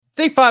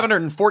The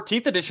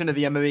 514th edition of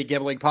the MMA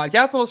Gambling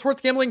Podcast on the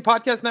Sports Gambling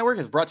Podcast Network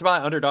is brought to you by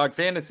Underdog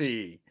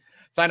Fantasy.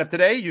 Sign up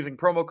today using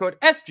promo code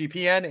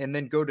SGPN and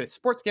then go to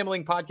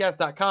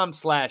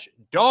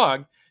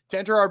sportsgamblingpodcast.com/dog to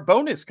enter our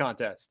bonus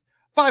contest.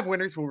 5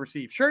 winners will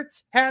receive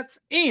shirts, hats,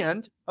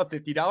 and a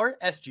 $50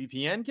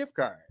 SGPN gift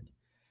card.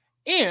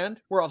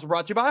 And we're also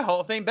brought to you by Hall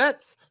of Fame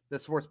Bets, the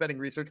sports betting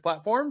research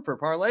platform for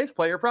parlays,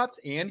 player props,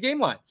 and game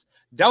lines.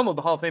 Download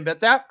the Hall of Fame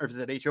Bets app or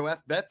visit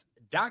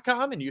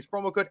HOFBets.com and use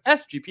promo code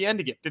SGPN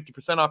to get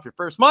 50% off your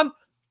first month.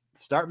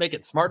 Start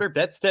making smarter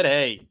bets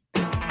today.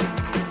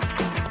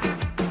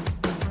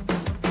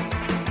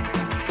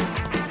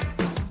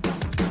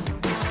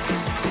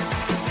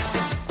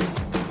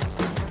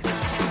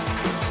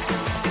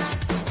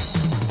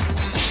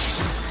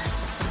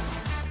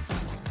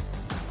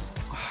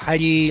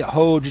 Heidi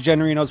ho,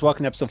 degenerinos.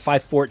 Welcome to episode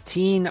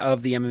 514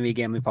 of the MMA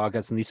Gambling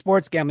Podcast and the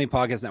Sports Gambling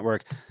Podcast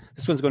Network.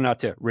 This one's going out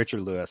to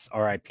Richard Lewis,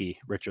 RIP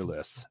Richard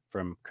Lewis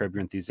from Curb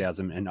Your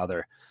Enthusiasm and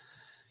other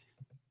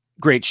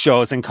great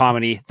shows and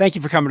comedy. Thank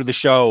you for coming to the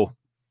show.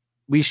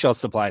 We shall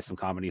supply some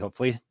comedy,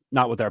 hopefully.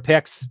 Not with our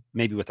picks,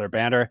 maybe with our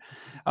banter.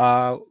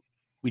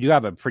 We do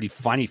have a pretty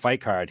funny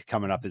fight card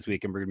coming up this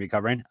week, and we're going to be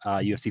covering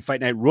UFC Fight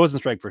Night,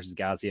 Rosenstrike versus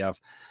Gaziev.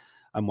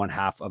 I'm one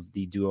half of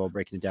the duo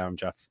breaking it down.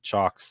 Jeff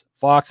Chalks,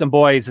 Fox, and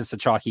boys. It's a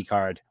chalky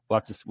card.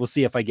 We'll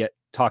see if I get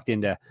talked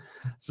into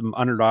some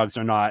underdogs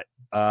or not.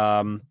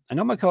 I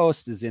know my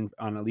co-host is in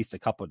on at least a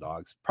couple of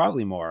dogs,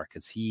 probably more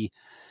because he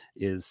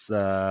is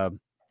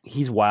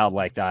he's wild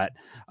like that.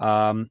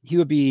 He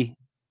would be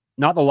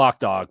not the lock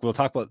dog. We'll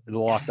talk about the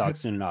lock dog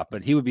soon enough,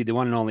 but he would be the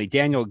one and only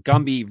Daniel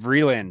Gumby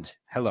Vreeland.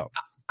 Hello.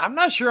 I'm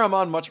not sure I'm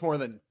on much more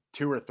than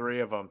 2 or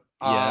 3 of them.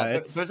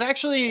 There's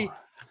actually.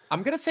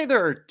 I'm going to say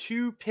there are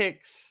 2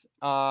 picks.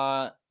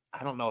 I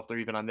don't know if they're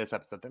even on this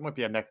episode. They might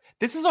be on next.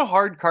 This is a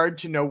hard card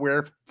to know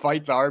where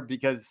fights are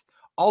because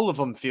all of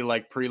them feel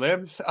like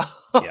prelims.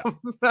 Yeah.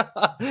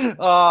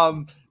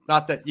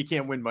 Not that you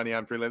can't win money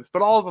on prelims,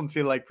 but all of them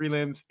feel like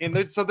prelims. And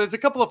there's a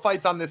couple of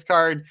fights on this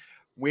card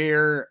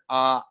where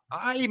I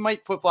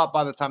might flip-flop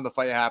by the time the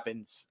fight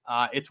happens.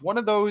 It's one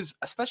of those,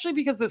 especially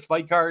because this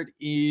fight card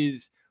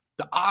is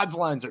the odds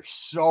lines are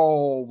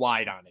so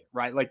wide on it,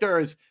 right? Like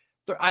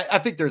I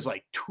think there's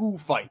like 2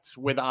 fights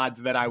with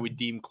odds that I would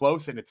deem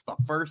close, and it's the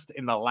first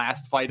and the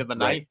last fight of the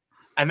night,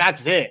 and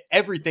that's it.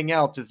 Everything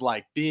else is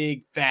like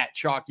big, fat,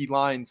 chalky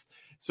lines.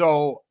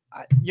 So,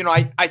 I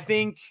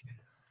think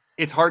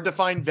it's hard to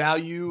find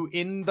value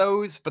in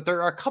those, but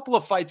there are a couple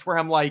of fights where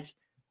I'm like,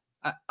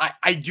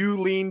 I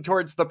do lean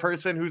towards the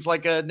person who's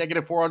like a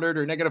negative 400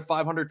 or negative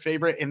 500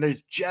 favorite, and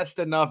there's just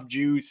enough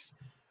juice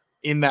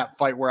in that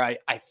fight where I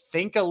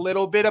think a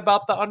little bit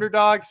about the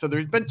underdog. So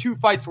there's been 2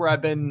 fights where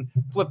I've been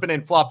flipping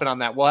and flopping on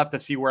that. We'll have to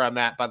see where I'm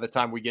at by the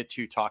time we get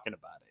to talking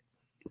about it.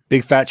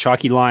 Big fat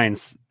chalky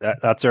lines.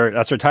 That's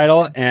our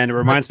title. And it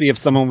reminds me of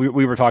someone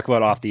we were talking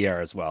about off the air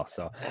as well.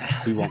 So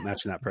we won't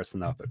mention that person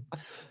though, but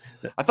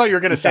I thought you were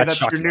going to say that's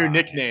your new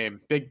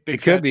nickname. Big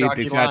it could be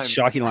big fat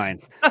chalky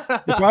lines.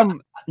 The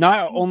problem,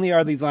 not only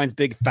are these lines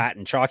big, fat,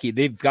 and chalky,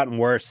 they've gotten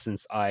worse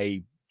since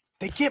they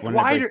get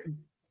wider.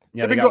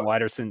 Yeah, they got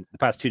wider since the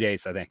past 2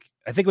 days, I think.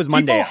 I think it was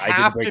Monday. People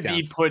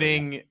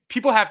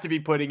have to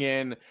be putting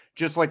in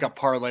just like a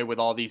parlay with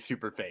all these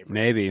super favorites.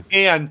 Maybe.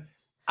 And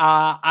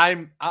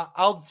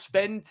I'll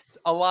spend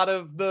a lot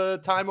of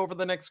the time over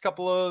the next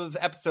couple of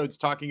episodes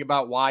talking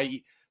about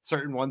why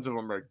certain ones of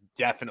them are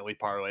definitely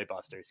parlay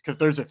busters, because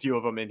there's a few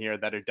of them in here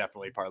that are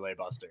definitely parlay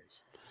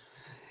busters.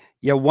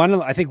 Yeah,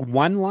 I think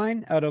one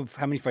line out of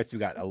how many fights we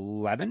got?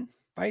 11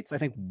 fights. I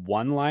think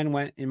one line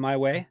went in my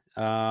way.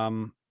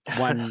 One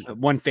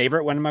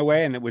favorite went in my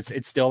way, and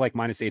it's still like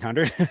minus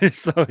 800.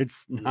 So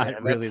it's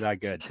not really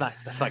that good.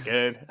 That's not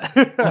good.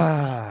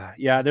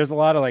 Yeah, there's a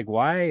lot of like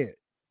why.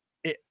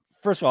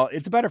 First of all,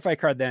 it's a better fight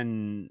card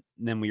than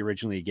we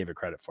originally gave it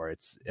credit for.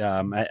 It's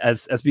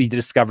as we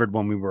discovered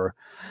when we were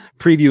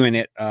previewing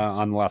it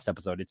on the last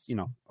episode. It's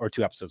or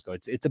 2 episodes ago.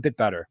 It's a bit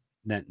better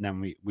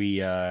than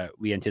we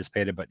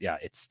anticipated, but yeah,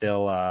 it's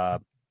still a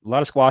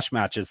lot of squash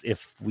matches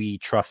if we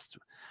trust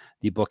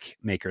the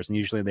bookmakers, and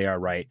usually they are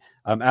right.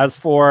 As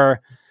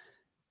for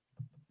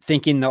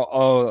thinking, we're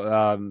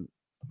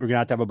gonna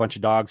have to have a bunch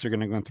of dogs are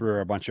gonna go through,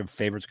 or a bunch of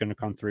favorites going to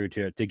come through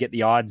to get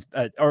the odds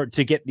or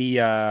to get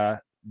the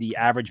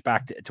average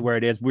back to where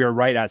it is. We are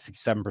right at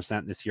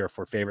 67% this year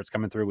for favorites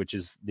coming through, which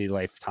is the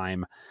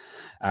lifetime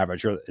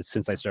average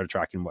since I started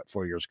tracking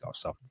 4 years ago.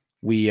 So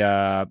we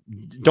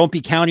don't be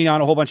counting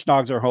on a whole bunch of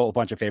dogs or a whole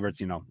bunch of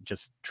favorites.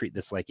 Just treat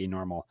this like a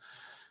normal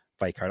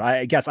fight card.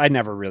 I guess I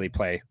never really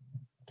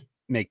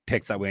make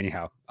picks that way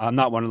anyhow. I'm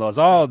not one of those.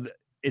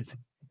 It's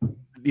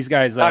these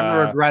guys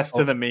regress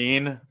to the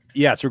mean.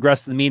 Yes,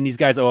 regress to the mean. These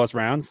guys owe us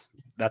rounds.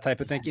 That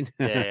type of thinking.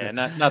 Yeah,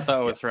 not the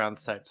owe us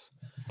rounds types.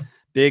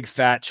 Big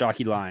fat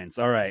chalky lines.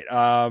 All right.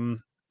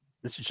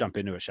 Let's just jump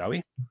into it, shall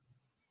we?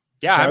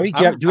 Yeah. Shall we?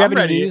 Do we have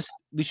any news?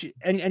 We should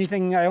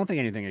anything. I don't think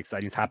anything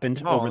exciting's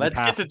happened over the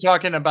past. Let's get to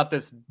talking about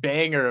this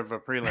banger of a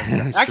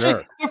prelim.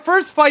 Actually, the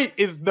first fight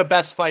is the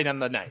best fight on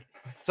the night.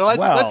 So let's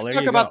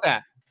talk about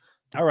that.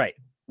 All right.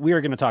 we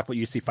are going to talk about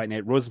UFC Fight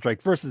Night,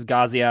 Rosenstrike versus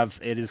Gaziev.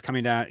 It is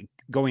going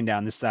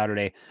down this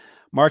Saturday,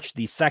 March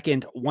the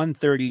 2nd,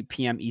 1:30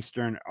 p.m.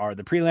 Eastern are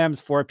the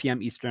prelims, 4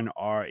 p.m. Eastern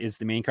is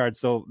the main card.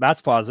 So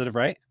that's positive,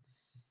 right?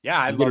 Yeah,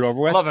 I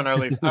love an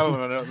early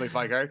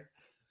fight card.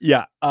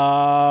 Yeah.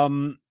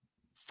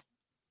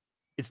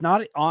 It's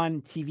not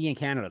on TV in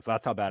Canada, so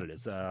that's how bad it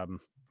is.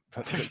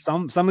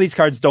 Some of these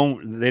cards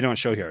don't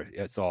show here,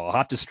 so I'll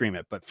have to stream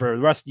it. But for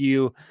the rest of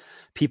you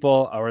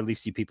people, or at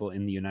least you people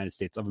in the United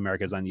States of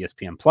America, is on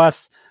ESPN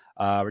Plus.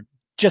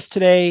 Just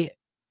today,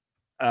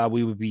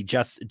 we would be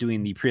just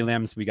doing the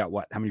prelims. We got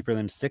how many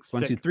prelims? 6.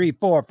 1, 2, 3,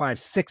 4, 5,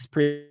 6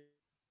 prelims.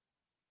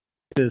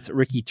 This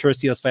Ricky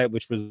Turcios fight,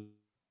 which was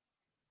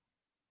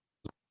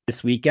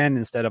this weekend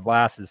instead of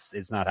last,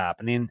 is not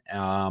happening.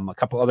 A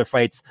couple other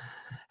fights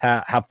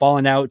have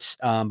fallen out,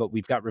 but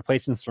we've got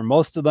replacements for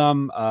most of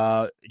them.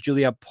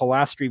 Julia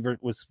Polastri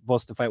was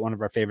supposed to fight one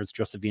of our favorites,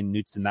 Josephine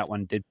Knudsen. That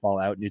one did fall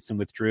out. Knudsen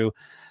withdrew.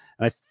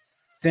 And I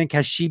think,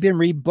 has she been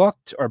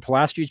rebooked, or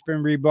Polastri's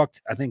been rebooked?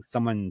 I think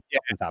something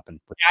has happened.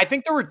 I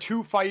think there were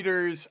 2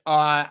 fighters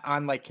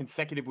on like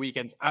consecutive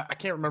weekends. I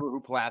can't remember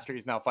who Polastri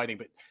is now fighting,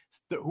 but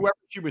whoever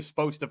she was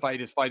supposed to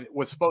fight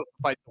was supposed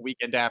to fight the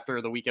weekend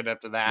after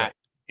that. Yeah.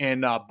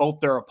 And both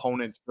their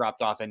opponents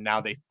dropped off, and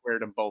now they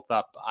squared them both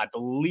up, I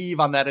believe,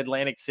 on that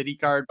Atlantic City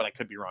card, but I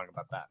could be wrong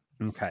about that.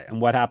 Okay.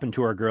 And what happened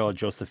to our girl,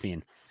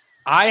 Josephine?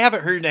 I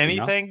haven't heard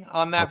anything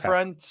on that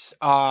front.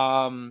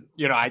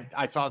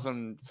 I saw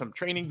some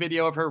training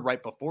video of her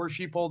right before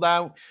she pulled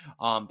out,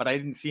 but I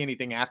didn't see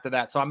anything after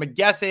that. So I'm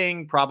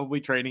guessing probably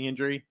training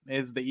injury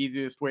is the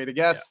easiest way to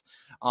guess.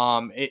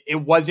 Yeah.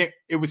 It was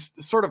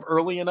sort of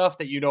early enough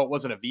that it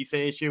wasn't a visa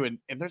issue, and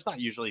there's not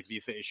usually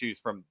visa issues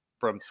from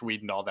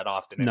Sweden all that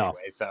often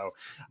anyway. So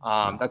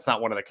that's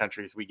not one of the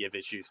countries we give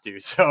issues to.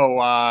 So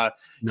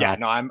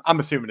I'm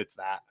assuming it's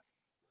that.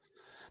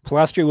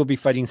 Polastri will be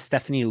fighting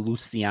Stephanie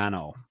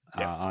Luciano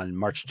on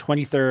March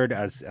 23rd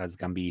as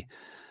Gumby.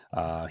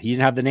 He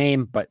didn't have the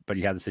name, but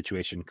he had the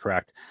situation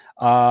correct.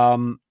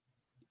 Muhammad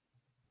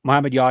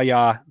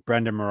Yahya,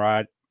 Brendan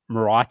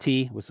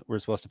Marathi were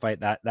supposed to fight.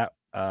 That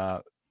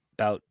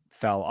bout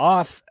fell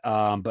off,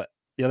 but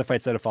the other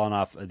fights that have fallen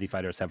off, the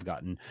fighters have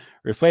gotten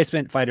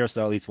replacement fighters,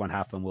 so at least one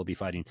half of them will be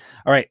fighting.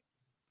 All right,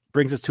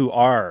 brings us to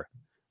our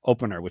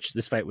opener, which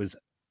this fight was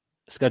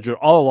scheduled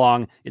all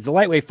along. It's a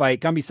lightweight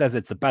fight. Gumby says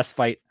it's the best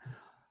fight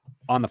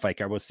on the fight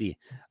card. We'll see.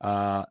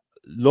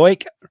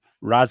 Loik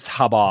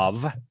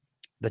Razhabov,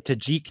 the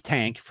Tajik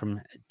tank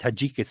from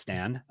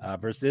Tajikistan,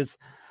 versus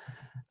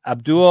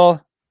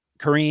Abdul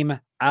Karim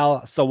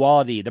Al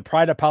Sawadi, the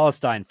pride of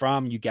Palestine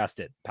from, you guessed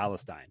it,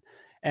 Palestine.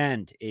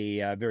 And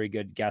a very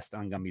good guest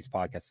on Gumby's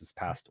podcast this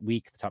past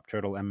week, the Top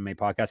Turtle MMA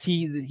podcast.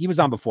 He was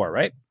on before,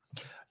 right?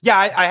 Yeah,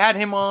 I had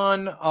him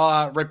on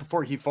right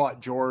before he fought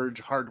George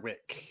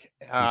Hardwick.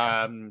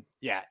 And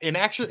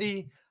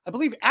actually, I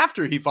believe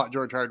after he fought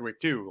George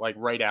Hardwick too, like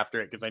right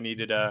after it, because I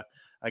needed a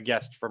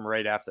guest from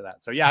right after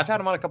that. So yeah, I've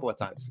had him on a couple of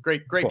times.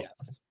 Great cool.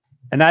 Guest.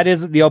 And that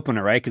is the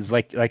opener, right? Because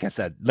like I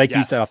said,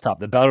 you said off top,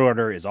 the bell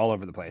order is all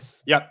over the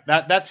place. Yep,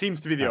 that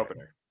seems to be the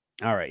opener.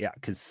 All right, yeah,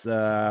 because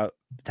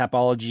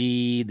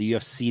Tapology, the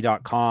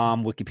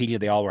UFC.com, Wikipedia,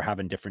 they all were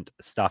having different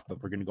stuff,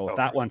 but we're going to go with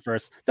that one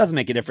first. Doesn't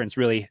make a difference,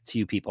 really, to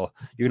you people.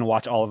 You're going to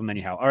watch all of them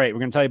anyhow. All right, we're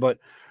going to tell you about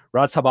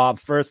Razhabov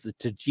first, the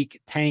Tajik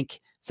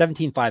tank,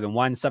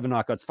 17-5-1, 7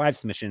 knockouts, 5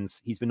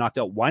 submissions. He's been knocked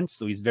out once,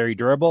 so he's very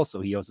durable,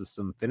 so he owes us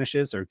some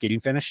finishes, or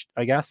getting finished,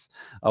 I guess.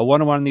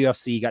 1-1 in the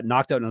UFC, he got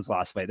knocked out in his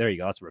last fight. There you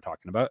go, that's what we're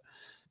talking about.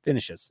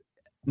 Finishes.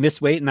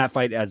 Missed weight in that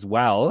fight as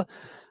well.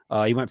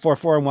 He went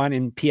 4-4-1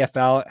 in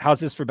PFL. How's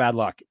this for bad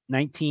luck?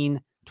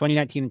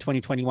 2019 and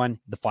 2021,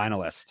 the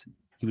finalist.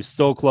 He was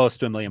so close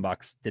to $1 million,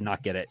 did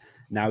not get it.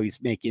 Now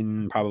he's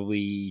making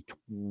probably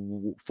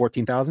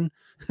 14,000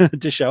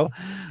 to show,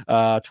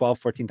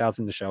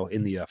 14,000 to show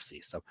in the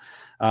UFC. So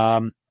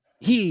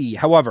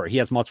however, he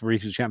has multiple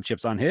regional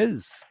championships on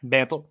his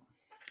mantle.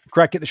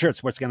 Correct. Get the shirt,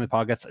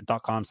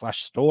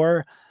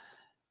 sportsgamblingpodcast.com/store.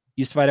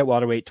 Used to fight at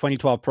welterweight,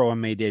 2012 Pro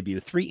MMA debut,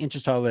 3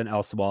 inches taller than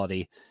El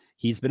Sawadi.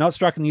 He's been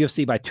outstruck in the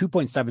UFC by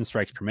 2.7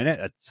 strikes per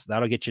minute.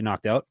 That'll get you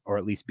knocked out or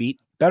at least beat.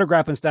 Better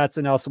grappling stats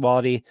than El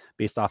Sawadi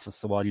based off of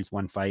Sawadi's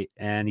one fight,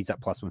 and he's at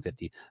plus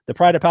 150. The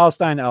pride of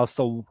Palestine, El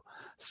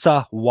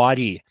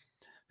Sawadi,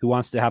 who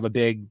wants to have a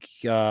big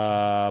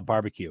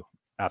barbecue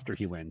after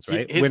he wins,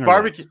 right?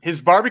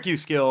 His barbecue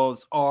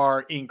skills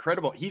are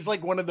incredible. He's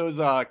like one of those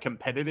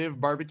competitive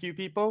barbecue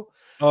people.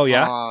 Oh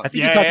yeah, I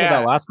think you talked about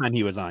that last time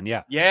he was on.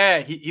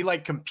 Yeah, he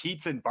like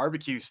competes in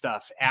barbecue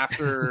stuff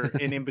after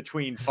and in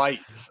between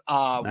fights.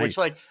 Nice. Which,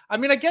 like, I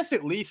mean, I guess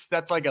at least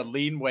that's like a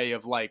lean way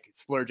of like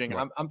splurging.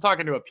 Right. I'm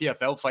talking to a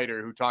PFL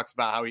fighter who talks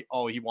about how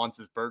he wants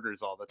his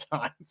burgers all the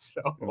time.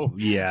 So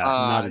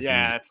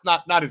it's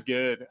not as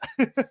good.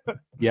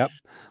 Yep.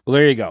 Well,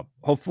 there you go.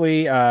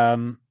 Hopefully,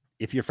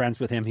 if you're friends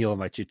with him, he'll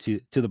invite you to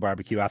the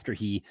barbecue after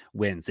he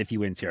wins, if he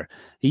wins here.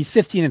 He's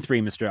 15-3,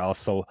 Mr. Al.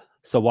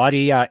 So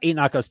Wadi, 8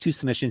 knockouts, 2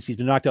 submissions. He's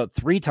been knocked out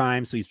 3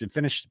 times, so he's been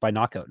finished by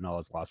knockout in all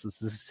his losses.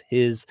 This is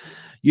his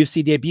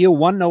UFC debut,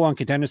 1-0 on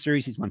Contender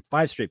Series. He's won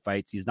 5 straight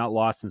fights. He's not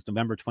lost since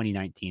November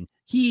 2019.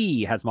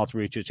 He has multiple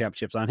regional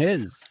championships on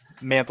his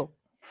mantle.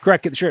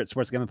 Correct. Get the shirt,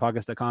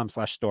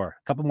 sportsgamblingpodcast.com/store.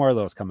 A couple more of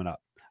those coming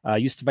up.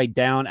 Used to fight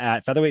down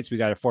at featherweights. We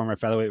got a former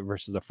featherweight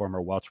versus a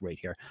former welterweight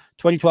here.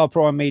 2012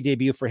 Pro MMA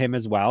debut for him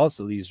as well.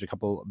 So these are a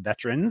couple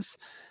veterans.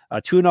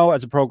 2-0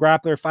 as a pro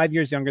grappler, 5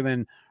 years younger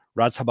than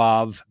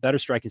Razhabov. Better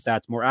striking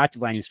stats, more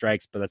active landing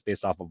strikes, but that's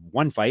based off of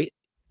one fight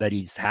that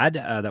he's had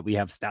that we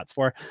have stats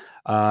for.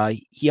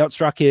 He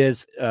outstruck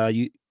his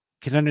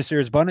Contender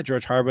Series opponent,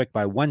 George Hardwick,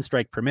 by 1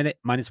 strike per minute,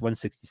 minus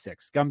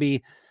 166.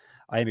 Gumby,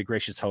 I am a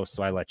gracious host,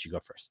 so I let you go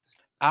first.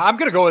 I'm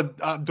going to go with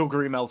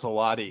Abdulkarim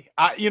El-Sawadi.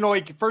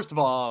 Like, first of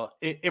all,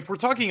 if we're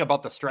talking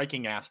about the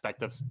striking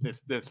aspect of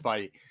this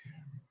fight,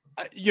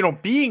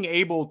 being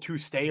able to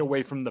stay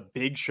away from the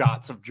big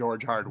shots of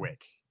George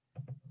Hardwick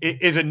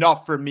is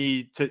enough for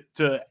me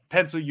to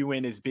pencil you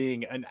in as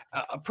being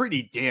a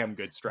pretty damn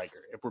good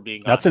striker, if we're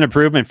being honest. That's an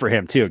improvement for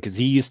him, too, because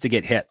he used to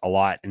get hit a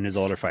lot in his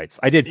older fights.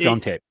 I did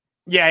film tape.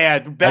 Yeah.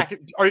 Back,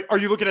 are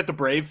you looking at the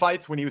Brave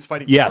fights when he was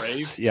fighting?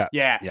 Yes. Brave?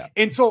 Yeah.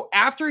 And so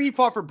after he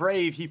fought for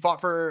Brave, he fought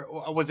for,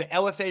 was it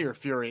LFA or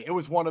Fury? It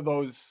was one of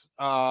those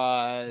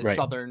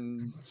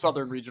southern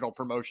regional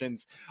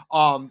promotions.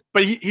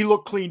 But he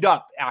looked cleaned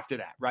up after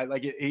that, right?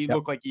 Like he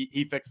looked like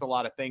he fixed a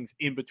lot of things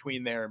in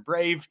between there and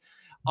Brave.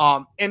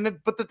 But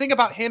the thing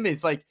about him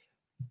is, like,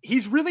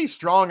 he's really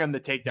strong on the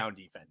takedown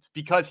defense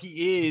because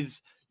he is,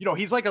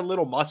 he's like a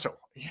little muscle.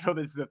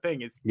 That's the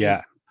thing. He's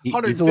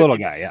a little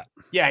guy, yeah.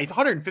 Yeah, he's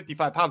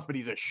 155 pounds, but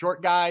he's a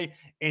short guy,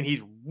 and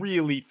he's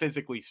really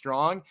physically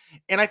strong.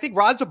 And I think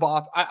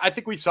Razabov, I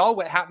think we saw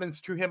what happens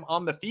to him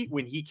on the feet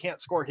when he can't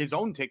score his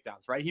own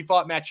takedowns, right? He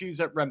fought Matt Hughes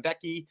at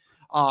Rembeki,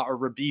 or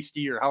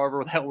Rabisti, or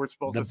however the hell we're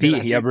supposed to say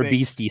that. Yeah,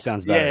 Rabisti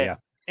sounds better, yeah.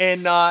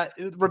 And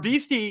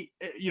Rabisti,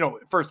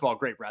 first of all,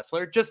 great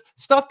wrestler, just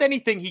stuffed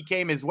anything he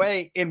came his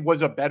way and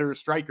was a better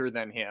striker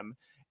than him.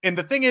 And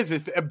the thing is,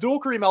 if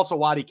Abdulkarim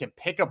El-Sawadi can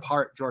pick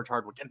apart George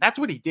Hardwick, and that's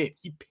what he did.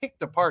 He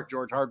picked apart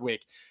George Hardwick,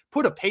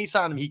 put a pace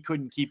on him he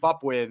couldn't keep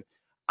up with.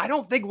 I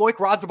don't think Loic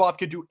Radzhabov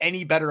could do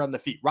any better on the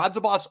feet.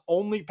 Radzhabov's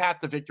only path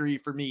to victory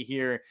for me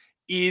here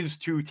is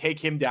to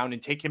take him down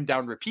and take him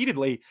down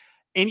repeatedly.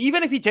 And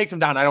even if he takes him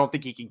down, I don't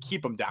think he can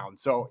keep him down.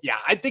 So, yeah,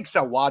 I think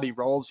Sawadi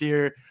rolls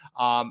here.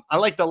 I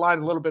like the line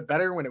a little bit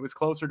better when it was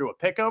closer to a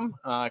pick'em,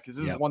 because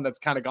this is one that's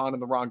kind of gone in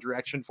the wrong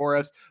direction for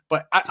us.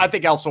 But I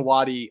think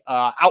El-Sawadi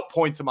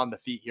outpoints him on the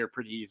feet here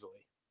pretty easily.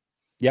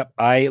 Yep,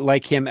 I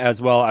like him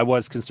as well. I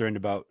was concerned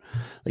about,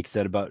 like I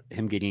said, about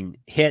him getting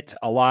hit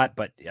a lot,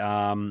 but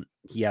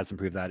he has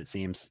improved that, it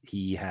seems.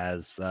 He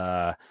has...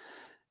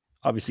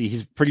 obviously,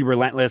 he's pretty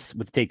relentless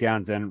with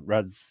takedowns, and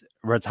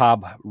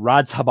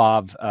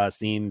Radzhabov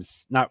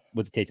seems not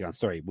with the takedowns.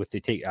 Sorry, with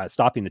the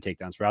stopping the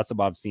takedowns.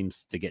 Radzhabov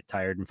seems to get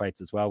tired in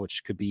fights as well,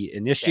 which could be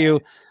an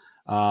issue.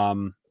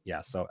 So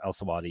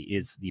El-Sawadi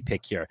is the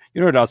pick here.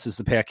 You know what else is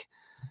the pick?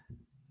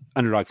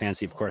 Underdog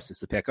Fantasy, of course, is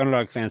the pick.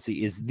 Underdog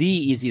Fantasy is the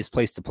easiest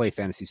place to play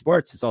fantasy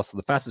sports. It's also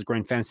the fastest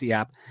growing fantasy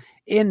app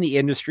in the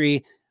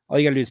industry. All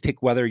you got to do is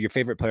pick whether your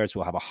favorite players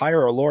will have a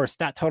higher or lower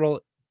stat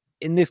total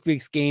in this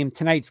week's game,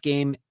 tonight's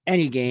game,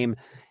 any game,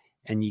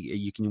 and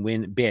you can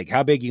win big.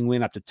 How big? You can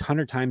win up to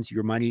 100 times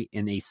your money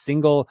in a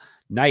single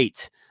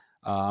night.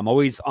 I'm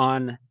always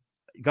on,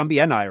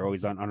 Gumby and I are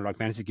always on Underdog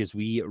Fantasy because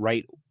we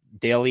write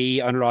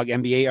daily Underdog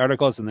NBA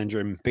articles, and then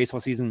during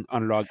baseball season,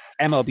 Underdog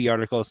MLB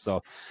articles.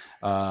 So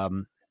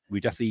we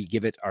definitely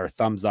give it our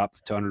thumbs up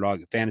to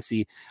Underdog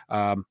Fantasy.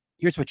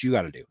 Here's what you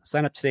got to do.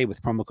 Sign up today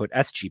with promo code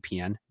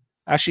SGPN.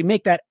 Actually,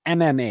 make that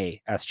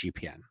MMA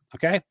SGPN,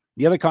 okay?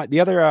 The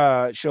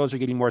other shows are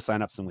getting more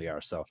signups than we are,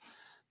 so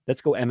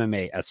let's go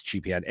MMA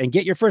SGPN and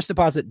get your first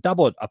deposit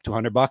doubled up to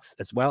 $100,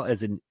 as well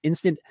as an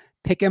instant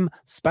pick'em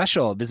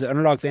special. Visit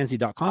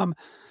underdogfantasy.com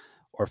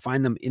or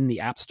find them in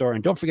the App Store,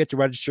 and don't forget to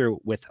register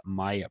with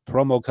my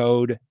promo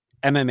code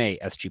MMA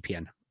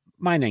SGPN.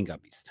 My name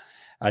Gumbies.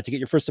 To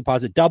get your first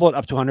deposit doubled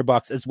up to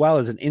 $100, as well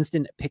as an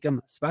instant pick'em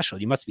special.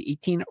 You must be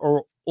 18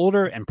 or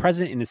older and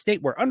present in a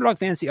state where Underdog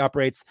Fantasy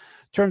operates.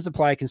 Terms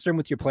apply. Concerned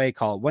with your play,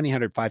 call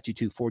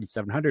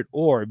 1-800-522-4700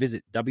 or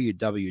visit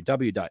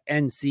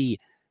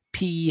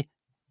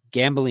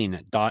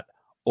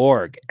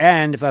www.ncpgambling.org.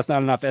 And if that's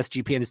not enough,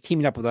 SGPN is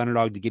teaming up with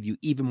Underdog to give you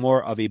even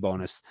more of a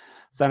bonus.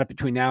 Sign up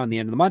between now and the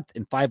end of the month,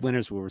 and 5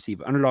 winners will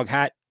receive Underdog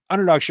hat,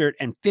 Underdog shirt,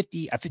 and a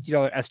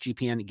 $50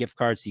 SGPN gift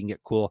card, so you can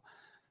get cool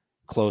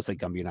clothes like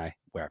Gumby and I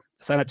wear.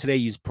 Sign up today.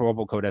 Use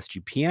promo code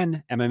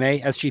SGPN,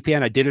 MMA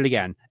SGPN. I did it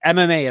again.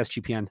 MMA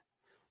SGPN.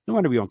 No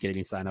wonder we won't get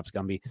any signups,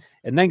 Gumby.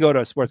 And then go to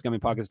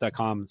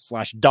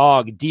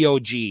sportsgamblingpodcast.com/dog,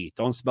 D-O-G.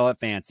 Don't spell it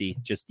fancy,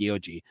 just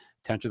D-O-G.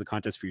 To enter the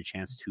contest for your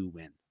chance to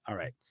win. All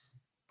right.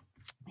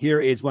 Here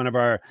is one of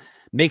our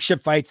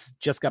makeshift fights,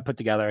 just got put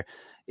together.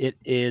 It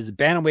is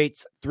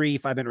bantamweights, 3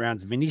 5-minute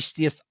rounds.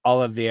 Vinicius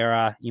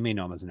Oliveira, you may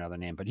know him as another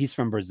name, but he's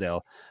from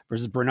Brazil,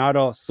 versus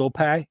Bernardo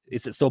Sopai.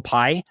 Is it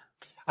Sopai?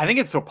 I think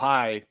it's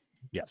Sopai.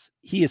 Yes,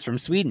 he is from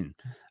Sweden.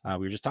 We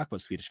were just talking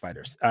about Swedish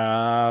fighters.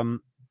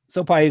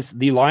 Sopai is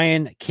the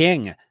Lion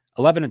King,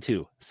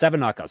 11-2, 7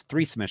 knockouts,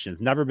 3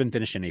 submissions, never been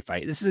finished in a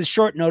fight. This is a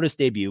short notice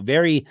debut,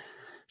 very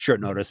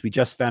short notice. We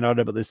just found out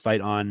about this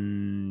fight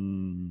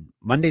on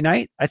Monday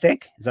night, I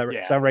think. Is that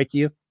sound right to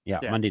you? Yeah,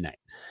 Monday night.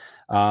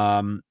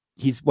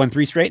 He's won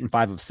 3 straight and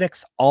 5 of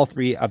 6. All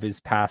 3 of his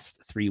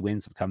past 3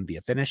 wins have come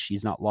via finish.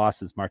 He's not lost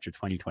since March of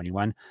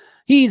 2021.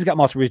 He's got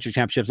multiple regional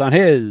championships on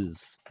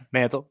his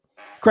mantle.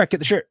 Correct. Get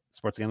the shirt.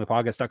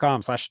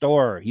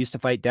 sportsgamblingpodcast.com/store. He used to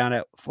fight down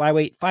at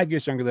flyweight, 5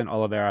 years younger than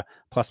Oliveira,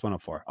 plus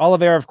 104.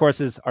 Oliveira, of course,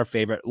 is our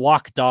favorite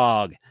lock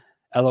dog,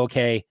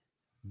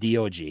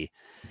 LOKDOG.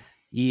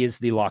 He is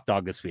the lock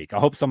dog this week. I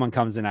hope someone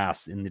comes and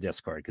asks in the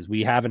Discord because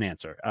we have an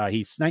answer.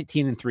 He's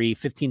 19-3,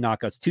 15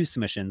 knockouts, 2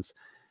 submissions.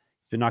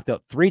 Been knocked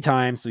out 3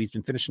 times, so he's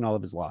been finishing all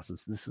of his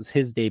losses. This is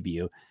his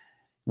debut.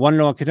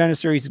 1-0 Contender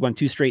Series. He's won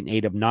 2 straight and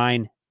 8 of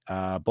 9.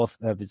 Both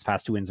of his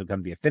past 2 wins have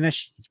come via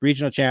finish. He's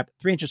regional champ,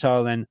 3 inches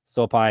taller than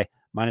Sopai,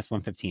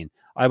 -115.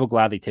 I will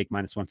gladly take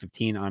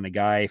 -115 on a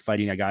guy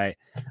fighting a guy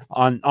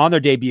on their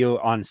debut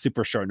on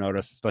super short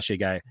notice, especially a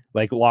guy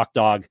like Lock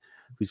Dog,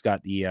 who's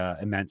got the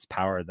immense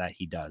power that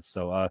he does.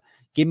 So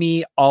give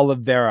me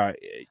Oliveira.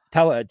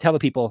 Tell the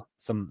people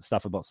some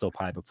stuff about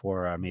Sopai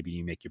before maybe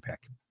you make your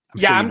pick.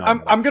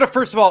 I'm going to,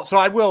 first of all, so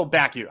I will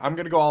back you. I'm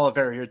going to go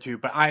Oliveira here too,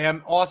 but I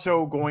am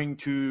also going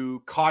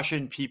to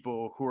caution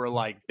people who are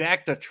like,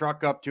 back the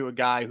truck up to a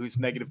guy who's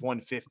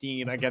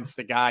 -115 against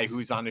the guy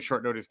who's on a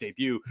short notice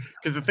debut.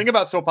 Because the thing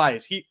about Sopai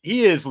is he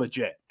is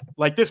legit.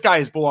 Like, this guy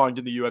has belonged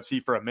in the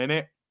UFC for a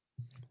minute.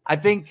 I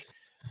think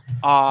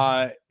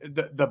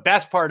the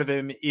best part of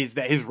him is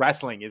that his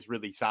wrestling is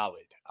really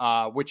solid,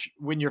 which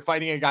when you're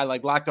fighting a guy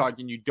like Lock Dog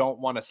and you don't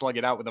want to slug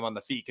it out with him on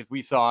the feet, because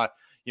we saw,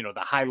 the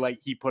highlight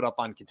he put up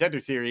on Contender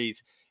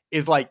Series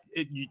is like,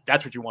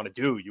 that's what you want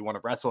to do. You want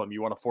to wrestle him.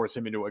 You want to force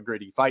him into a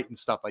gritty fight and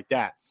stuff like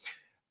that.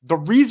 The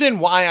reason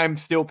why I'm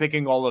still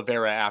picking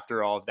Oliveira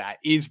after all of that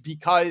is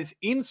because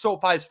in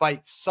Sopai's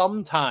fight,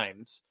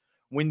 sometimes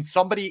when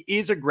somebody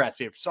is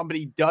aggressive,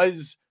 somebody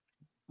does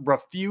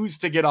refuse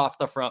to get off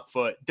the front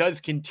foot,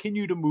 does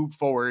continue to move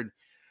forward,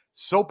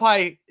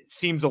 Sopai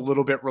seems a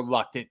little bit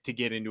reluctant to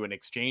get into an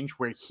exchange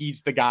where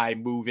he's the guy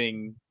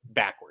moving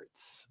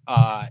backwards.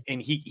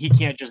 And he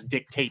can't just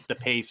dictate the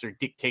pace or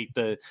dictate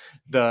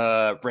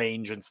the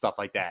range and stuff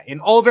like that.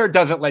 And Oliveira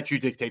doesn't let you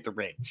dictate the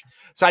range.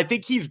 So I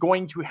think he's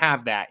going to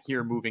have that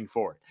here moving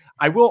forward.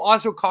 I will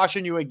also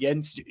caution you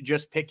against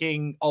just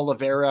picking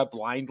Oliveira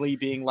blindly,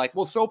 being like,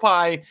 well,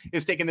 Sopai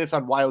is taking this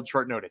on wild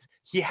short notice.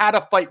 He had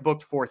a fight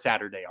booked for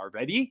Saturday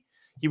already.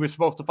 He was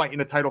supposed to fight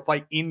in a title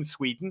fight in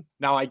Sweden.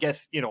 Now, I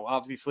guess,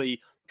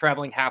 obviously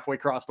traveling halfway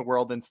across the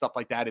world and stuff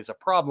like that is a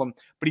problem,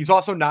 but he's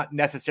also not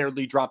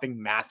necessarily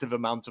dropping massive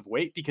amounts of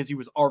weight because he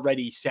was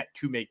already set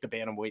to make the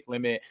bantamweight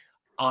limit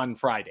on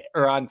Saturday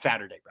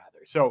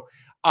rather. So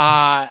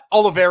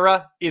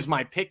Oliveira is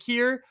my pick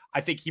here.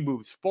 I think he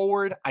moves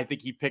forward. I think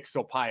he picks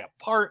Sopai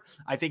apart.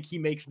 I think he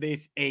makes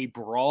this a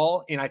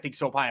brawl, and I think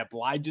Sopai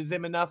obliges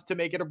him enough to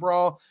make it a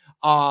brawl.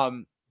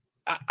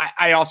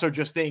 I also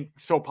just think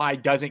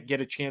Sopai doesn't get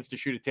a chance to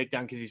shoot a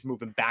takedown because he's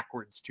moving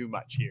backwards too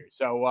much here.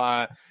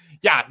 So,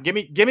 give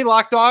me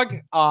Lock Dog.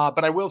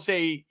 But I will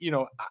say,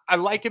 I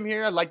like him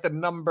here. I like the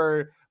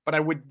number, but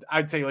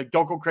I'd say, like,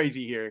 don't go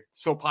crazy here.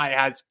 Sopai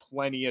has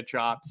plenty of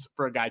chops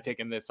for a guy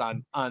taking this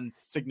on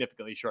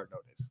significantly short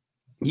notice.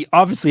 He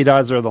obviously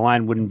does, or the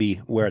line wouldn't be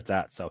where it's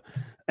at. So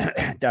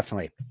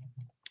definitely.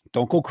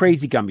 Don't go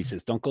crazy, Gumby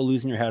says. Don't go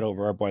losing your head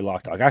over our boy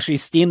Lock Dog. Actually,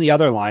 steam the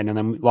other line, and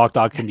then Lock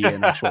Dog can be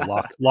an actual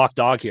lock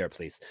Dog here,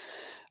 please.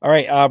 All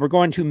right, we're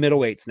going to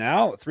middleweights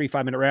now. 3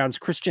 5-minute rounds.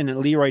 Christian and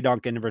Leroy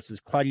Duncan versus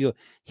Claudio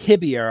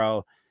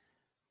Ribeiro.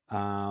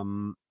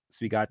 So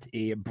we got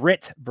a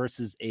Brit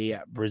versus a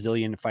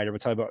Brazilian fighter. We'll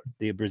talk about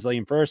the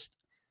Brazilian first.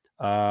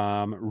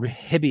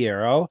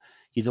 Ribeiro.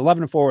 He's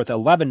 11-4 with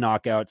 11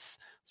 knockouts.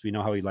 So we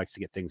know how he likes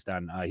to get things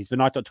done. He's been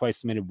knocked out twice,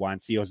 submitted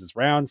once. He owes his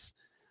rounds,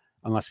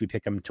 unless we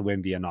pick him to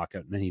win via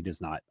knockout, and then he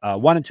does not.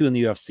 1-2 in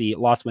the UFC,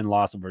 loss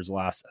over his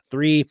last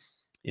 3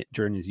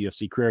 during his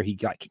UFC career. He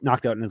got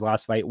knocked out in his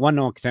last fight.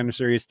 1-0 Contender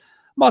Series,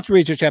 multiple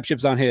regional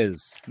championships on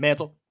his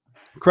mantle.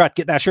 Correct.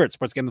 Get that shirt.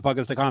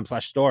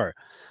 sportsgamblingpodcast.com/store.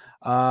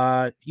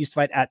 Used to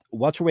fight at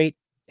welterweight.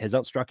 Has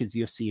outstruck his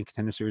UFC and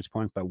Contender Series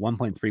opponents by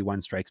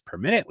 1.31 strikes per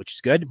minute, which is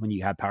good when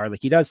you have power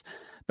like he does.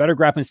 Better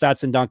grappling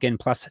stats than Duncan,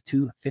 plus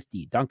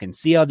 250. Duncan,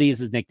 CLD is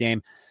his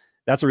nickname.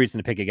 That's a reason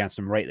to pick against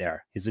him right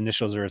there. His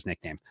initials are his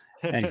nickname.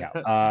 Anyhow,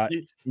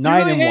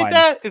 9-1.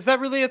 That? Is that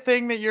really a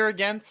thing that you're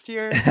against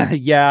here?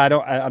 Yeah,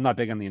 I'm not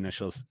big on the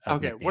initials.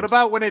 Okay. Nicknames. What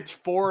about when it's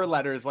 4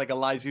 letters like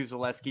Elizu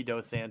Zaleski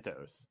dos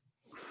Santos?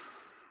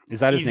 Is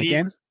that his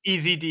nickname?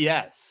 Easy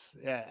DS.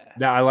 Yeah.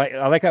 No,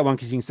 I like that one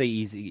because you can say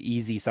easy.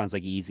 Easy sounds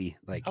like easy,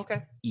 like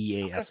okay.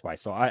 EASY.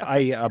 So I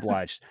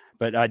obliged.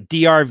 But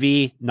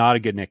DRV, not a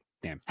good nick.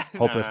 nickname.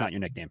 Hopeless, Nah. not your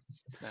nickname.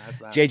 Nah,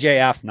 it's not.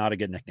 JJF, not a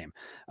good nickname.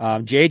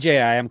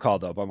 JJ, I am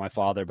called though by my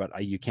father,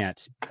 but you can't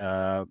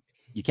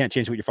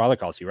change what your father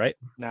calls you, right?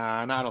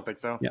 Nah, I don't think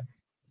so.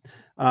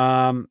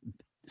 Yeah.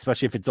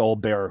 Especially if it's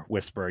old bear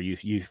whisperer,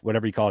 you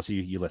whatever he calls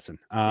you, you listen.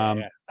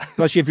 Yeah.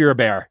 Especially if you're a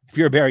bear. If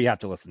you're a bear, you have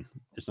to listen.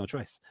 There's no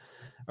choice.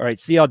 All right,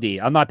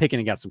 CLD. I'm not picking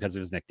against him because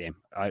of his nickname.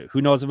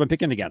 Who knows if I'm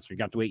picking against him? You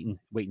got to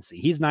wait and see.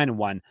 He's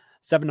 9-1,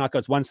 7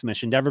 knockouts, 1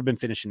 submission. Never been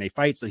finished in a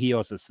fight, so he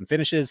owes us some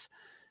finishes.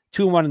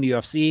 2-1 in the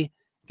UFC.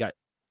 Got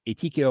a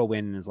TKO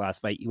win in his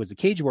last fight. He was a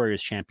Cage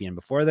Warriors champion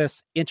before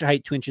this. Inch of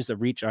height, 2 inches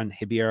of reach on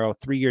Ribeiro.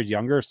 3 years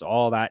younger, so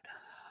all that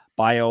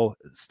bio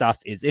stuff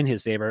is in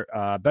his favor.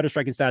 Better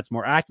striking stats,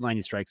 more active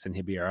line strikes than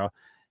Ribeiro,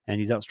 and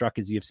he's outstruck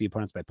his UFC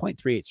opponents by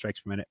 0.38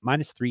 strikes per minute,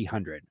 minus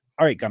 300.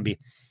 All right, Gumby.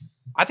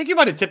 I think you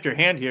might have tipped your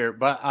hand here,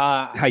 but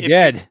I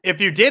did. If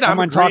you did,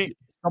 someone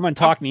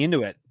talked me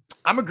into it.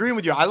 I'm agreeing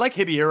with you. I like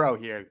Ribeiro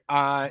here.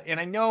 And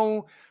I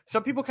know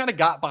some people kind of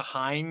got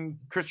behind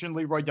Christian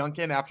Leroy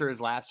Duncan after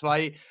his last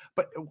fight,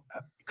 but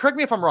correct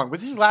me if I'm wrong.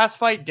 Was his last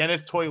fight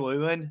Dennis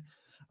Toy-Leland?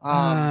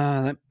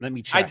 Let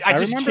me check. I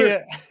just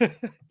remember.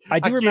 I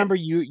do remember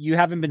you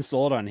haven't been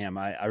sold on him.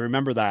 I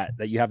remember that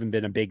you haven't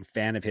been a big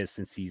fan of his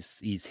since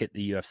he's hit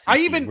the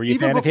UFC. Were you a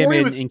fan of him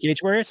in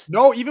Cage Warriors?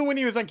 No, even when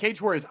he was on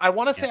Cage Warriors, I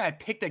want to say I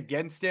picked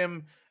against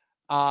him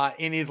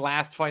in his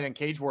last fight on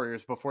Cage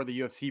Warriors before the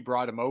UFC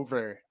brought him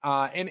over.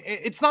 And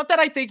it's not that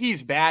I think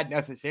he's bad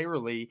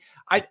necessarily.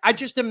 I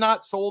just am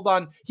not sold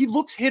on. He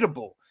looks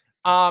hittable.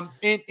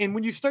 And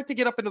when you start to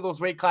get up into those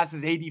weight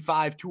classes,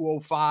 85,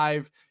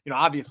 205,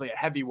 obviously a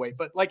heavyweight,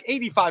 but like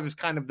 85 is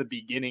kind of the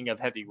beginning of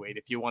heavyweight,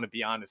 if you want to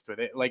be honest with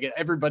it. Like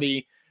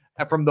everybody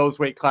from those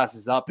weight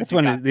classes up. That's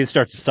when they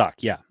start to suck.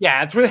 Yeah.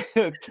 Yeah. It's really,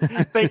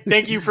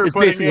 thank you for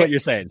putting basically what you're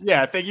saying.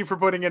 Yeah. Thank you for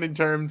putting it in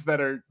terms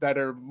that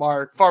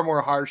are far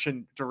more harsh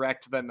and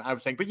direct than I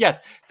was saying. But yes,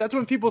 that's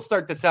when people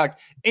start to suck.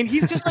 And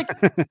he's just like,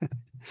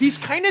 he's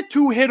kind of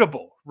too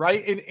hittable,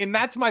 right? And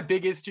that's my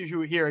biggest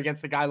issue here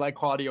against a guy like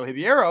Claudio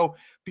Ribeiro,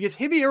 because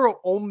Ribeiro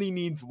only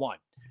needs one.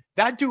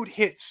 That dude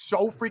hits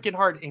so freaking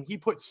hard, and he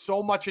puts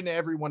so much into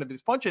every one of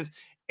his punches.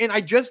 And I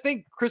just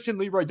think Christian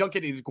Leroy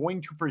Duncan is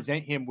going to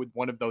present him with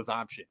one of those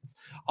options.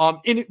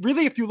 And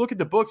really, if you look at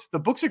the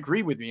books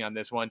agree with me on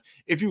this one.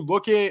 If you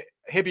look at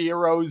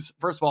Ribeiro's,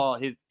 first of all,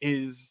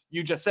 his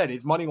you just said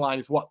his money line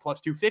is what,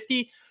 plus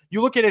 250?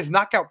 You look at his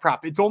knockout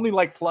prop, it's only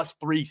like plus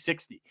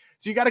 360.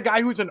 So you got a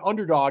guy who's an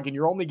underdog, and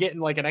you're only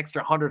getting like an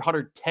extra 100,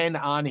 110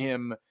 on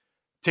him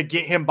to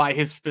get him by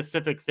his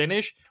specific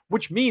finish,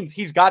 which means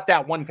he's got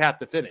that one path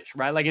to finish,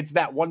 right? Like it's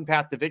that one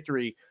path to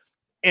victory,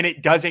 and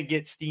it doesn't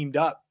get steamed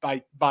up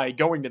by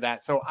going to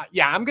that. So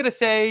I'm going to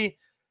say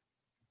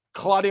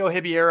Claudio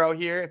Ribeiro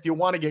here. If you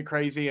want to get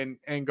crazy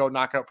and go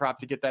knockout prop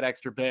to get that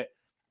extra bit,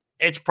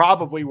 it's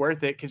probably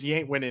worth it because he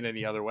ain't winning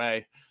any other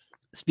way.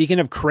 Speaking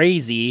of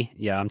crazy,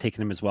 yeah, I'm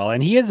taking him as well.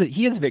 And he is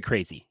a bit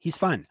crazy. He's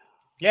fun.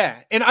 Yeah.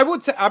 And I'm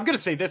going to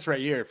say this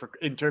right here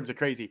in terms of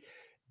crazy.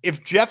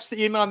 If Jeff's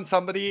in on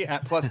somebody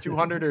at plus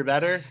 200 or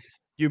better,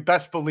 you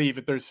best believe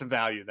that there's some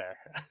value there.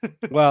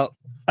 Well,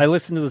 I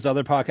listened to this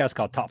other podcast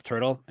called Top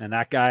Turtle, and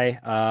that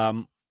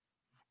guy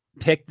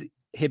picked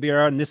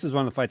Ribeiro, and this is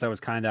one of the fights I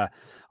was kind of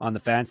on the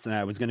fence, and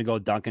I was going to go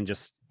Duncan,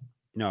 just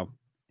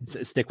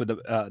stick with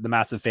the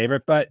massive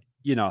favorite, but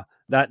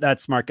that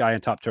smart guy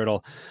in Top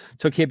Turtle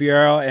took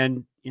Ribeiro,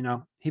 and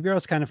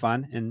Ribeiro's kind of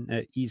fun,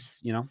 and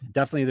he's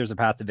definitely there's a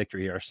path to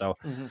victory here. So,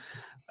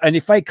 and the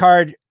fight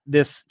card,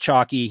 this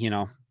Chalky,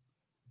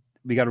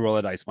 we got to roll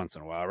the dice once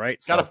in a while, right?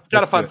 Got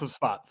to find some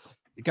spots.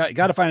 Got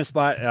to find a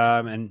spot,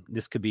 and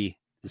this could be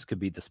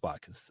the spot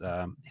because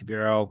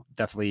Ribeiro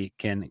definitely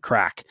can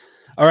crack.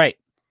 All right,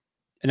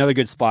 another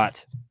good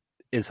spot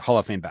is Hall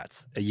of Fame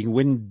bets. You can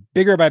win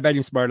bigger by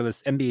betting smarter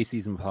this NBA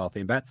season with Hall of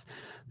Fame bets,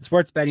 the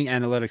sports betting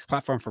analytics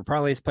platform for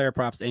parlays, player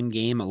props, and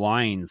game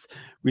lines.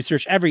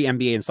 Research every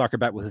NBA and soccer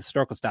bet with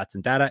historical stats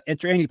and data.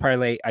 Enter any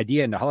parlay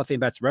idea into Hall of Fame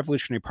bets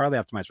revolutionary parlay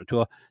optimizer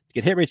tool to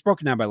get hit rates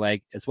broken down by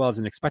leg, as well as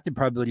an expected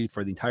probability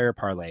for the entire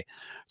parlay.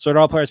 Sort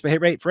all players by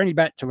hit rate for any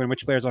bet to learn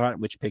which players are hot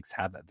and which picks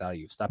have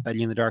value. Stop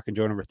betting in the dark and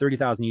join over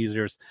 30,000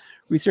 users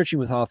researching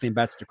with Hall of Fame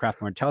bets to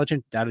craft more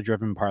intelligent,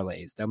 data-driven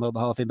parlays. Download the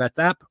Hall of Fame bets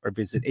app or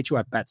visit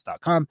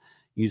HOFbets.com.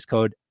 Use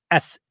code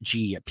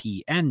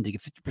SGPN to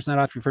get 50%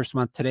 off your first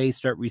month today.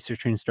 Start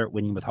researching, start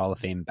winning with Hall of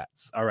Fame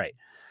bets. All right.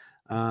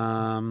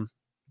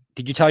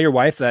 Did you tell your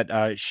wife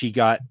that she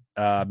got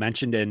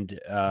mentioned and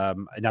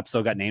an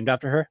episode got named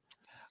after her?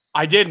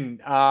 I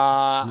didn't.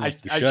 I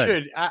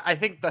should. I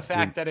think the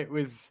fact that it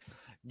was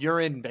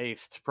urine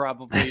based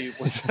probably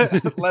was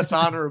less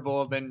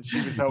honorable than she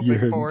was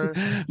hoping for.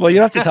 Well, you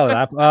have to tell her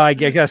that. I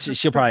guess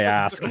she'll probably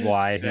ask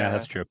why. Yeah,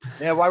 that's true.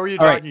 Yeah, why were you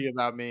talking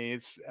about me?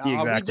 It's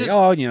exactly.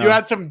 You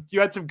had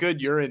some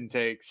good urine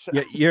takes.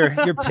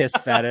 You're piss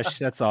fetish.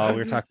 That's all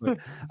we're talking about.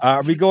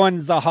 Are we going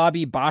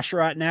Zahabi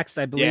Basharat next?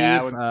 I believe.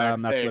 Yeah,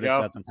 that's what it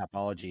says on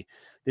Topology.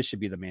 This should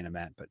be the main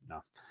event, but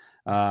no.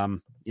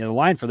 The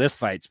line for this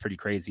fight's pretty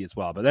crazy as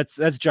well. But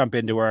let's jump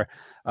into her.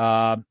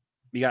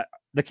 We got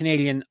the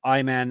Canadian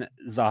Ayman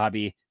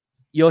Zahabi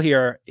you'll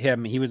hear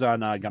him. He was on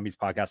Gumby's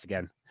podcast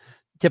again.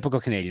 Typical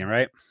Canadian,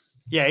 right?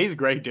 Yeah, he's a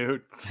great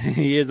dude.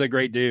 He is a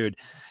great dude.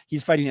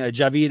 He's fighting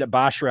Javid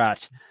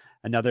Bashrat,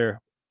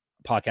 another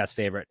podcast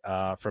favorite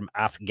from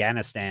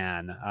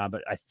Afghanistan.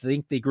 But I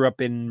think they grew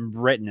up in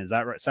Britain. Is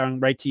that right?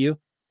 Sound right to you?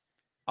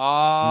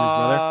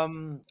 I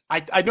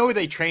know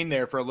they trained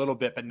there for a little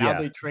bit, but now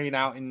they train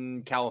out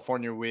in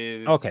California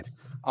with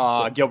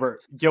Gilbert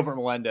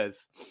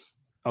Melendez.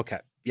 Okay.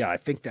 Yeah, I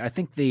think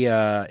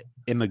they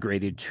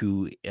immigrated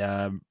to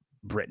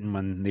Britain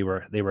when they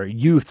were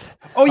youth.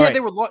 Oh yeah,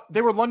 right.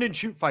 They were London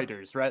shoot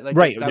fighters, right? Like,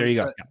 right, there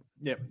you go.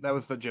 Yeah, that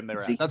was the gym they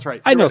were at. That's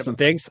right. I know some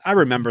things. I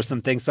remember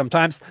some things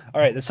sometimes.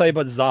 All right, let's tell you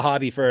about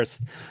Zahabi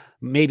first.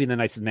 Maybe the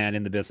nicest man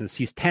in the business.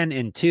 He's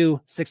 10-2,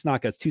 6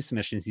 knockouts, 2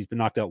 submissions. He's been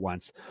knocked out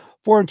once.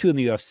 4-2 in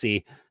the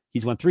UFC.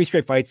 He's won 3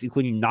 straight fights,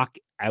 including a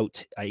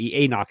knockout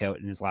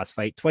in his last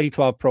fight.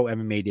 2012 pro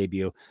MMA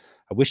debut.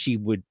 I wish he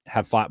would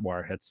have fought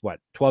more. It's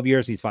 12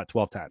 years. He's fought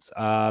 12 times.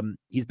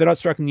 He's been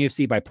outstruck in the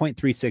UFC by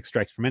 0.36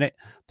 strikes per minute,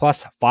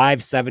 plus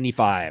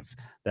 575.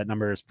 That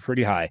number is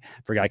pretty high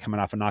for a guy coming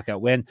off a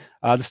knockout win.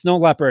 The Snow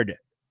Leopard,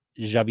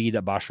 Javid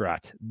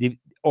Bashrat,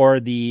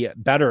 the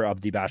better of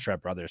the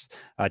Bashrat brothers.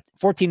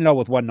 14-0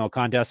 with 1 no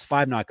contest,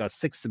 5 knockouts,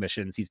 6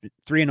 submissions. He's been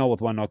 3-0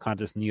 with 1 no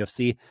contest in the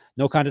UFC.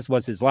 No contest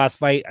was his last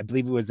fight. I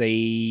believe it was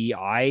a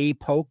eye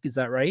poke. Is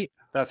that right?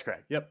 That's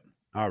correct. Yep.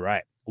 All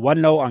right.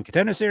 1-0 on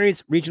Contender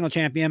Series, regional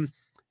champion.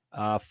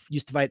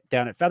 Used to fight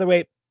down at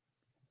featherweight.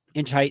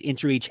 Inch height,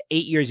 inch reach,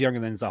 8 years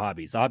younger than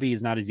Zahabi. Zahabi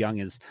is not as young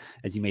as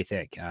you may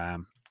think.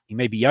 He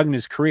may be young in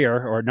his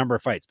career or a number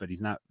of fights, but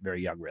he's not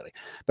very young, really.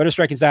 Better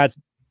striking stats,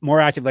 more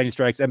active landing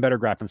strikes, and better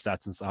grappling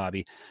stats than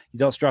Zahabi.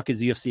 He's outstruck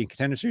his UFC and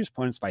Contender Series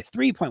opponents by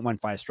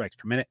 3.15 strikes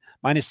per minute,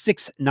 minus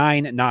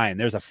 699.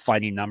 There's a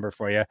fighting number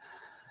for you.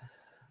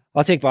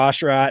 I'll take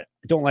Bashrat.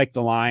 I don't like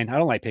the line. I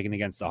don't like picking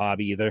against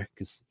Zahabi either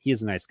because he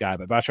is a nice guy,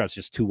 but Bashrat's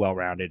just too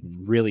well-rounded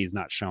and really has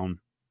not shown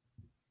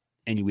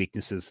any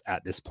weaknesses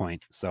at this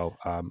point. So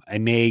I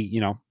may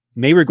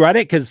regret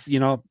it because,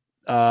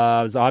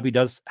 Zahabi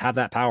does have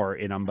that power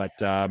in him, but,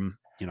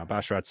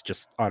 Bashrat's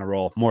just on a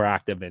roll, more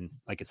active and,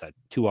 like I said,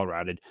 too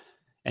well-rounded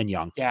and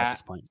young at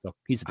this point. So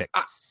he's a pick.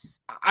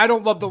 I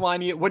don't love the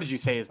line. What did you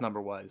say his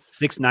number was?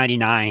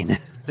 699.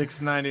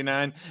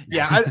 699.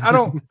 Yeah, I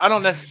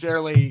don't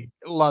necessarily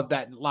love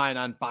that line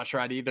on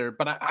Bashrat either.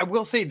 But I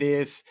will say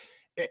this: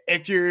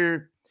 if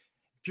you're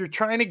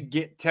trying to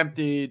get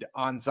tempted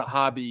on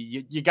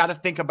Zahabi, you got to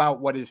think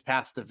about what his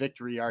paths to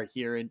victory are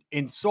here.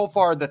 And so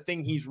far, the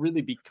thing he's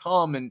really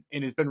become and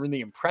has been really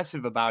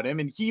impressive about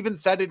him, and he even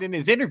said it in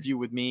his interview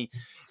with me,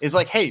 is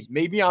like, hey,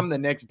 maybe I'm the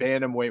next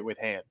bantamweight with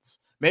hands.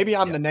 Maybe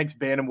I'm the next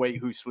bantamweight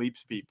who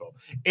sleeps people.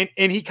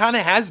 And he kind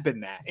of has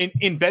been that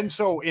and been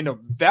so in a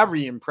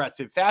very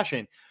impressive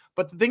fashion.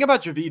 But the thing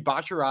about Javid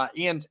Bashrat,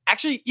 and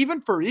actually even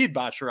Farid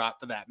Bashrat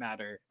for that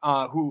matter,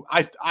 who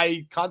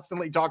I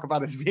constantly talk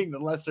about as being the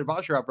lesser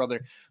Bashrat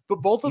brother,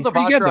 but both of the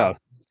Bashrat,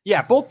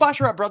 both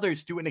Bashrat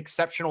brothers do an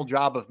exceptional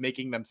job of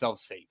making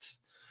themselves safe.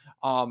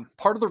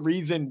 Part of the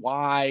reason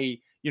why,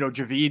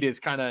 Javid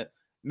is kind of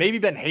maybe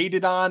been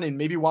hated on and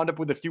maybe wound up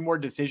with a few more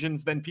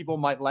decisions than people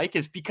might like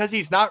is because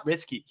he's not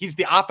risky. He's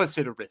the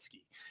opposite of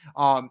risky.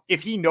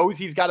 If he knows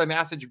he's got a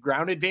massive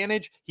ground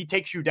advantage, he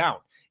takes you down.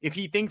 If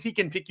he thinks he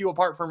can pick you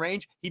apart from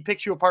range, he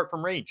picks you apart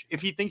from range.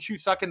 If he thinks you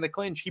suck in the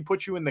clinch, he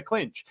puts you in the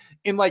clinch.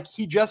 And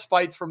he just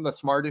fights from the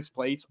smartest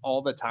place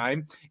all the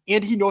time.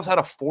 And he knows how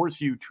to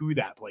force you to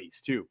that place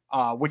too,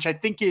 which I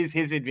think is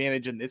his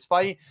advantage in this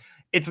fight.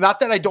 It's not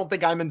that I don't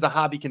think Ayman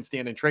Zahabi can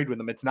stand and trade with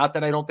him. It's not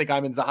that I don't think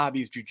Ayman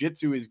Zahabi's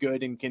jiu-jitsu is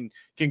good and can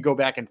go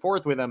back and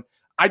forth with him.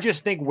 I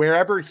just think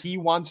wherever he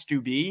wants to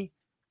be,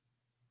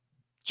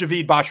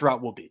 Javid Bashrat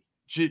will be.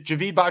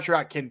 Javid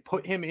Bashrat can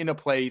put him in a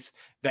place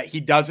that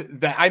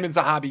Ayman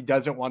Zahabi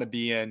doesn't want to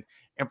be in.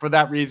 And for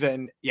that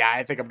reason,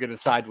 I think I'm going to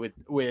side with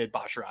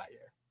Bashrat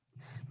here.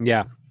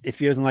 Yeah. If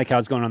he doesn't like how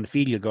it's going on the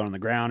feet, he'll go on the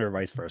ground or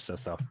vice versa.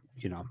 So,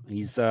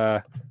 he's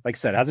like I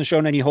said, hasn't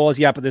shown any holes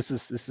yet, but this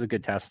is a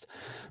good test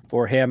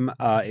for him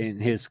in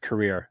his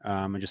career.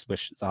 I just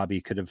wish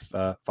Zahabi could have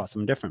fought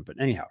something different.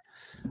 But anyhow,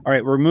 all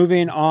right, we're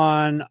moving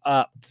on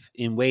up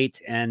in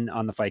weight and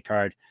on the fight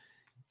card.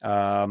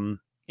 And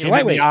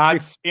lightweight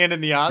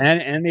in the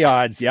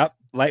odds. Yep.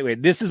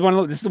 Lightweight. This is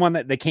the one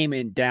that they came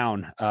in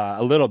down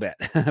a little bit,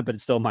 but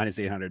it's still minus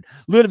 800.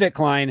 Ludovic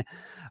Klein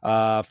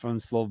from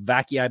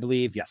Slovakia, I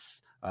believe.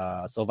 Yes.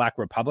 Slovak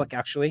Republic,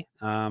 actually,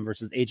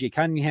 versus AJ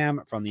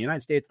Cunningham from the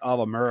United States of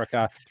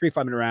America. 3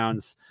 5-minute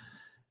rounds.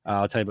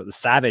 I'll tell you about the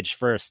Savage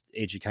first.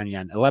 AJ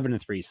Cunningham,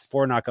 11-3,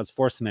 4 knockouts,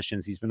 4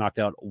 submissions. He's been knocked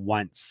out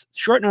once.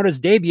 Short notice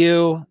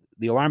debut.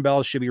 The alarm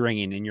bells should be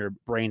ringing in your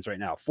brains right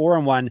now.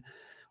 4-1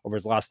 over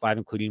his last 5,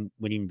 including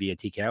winning via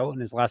TKO in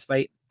his last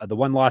fight. The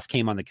one loss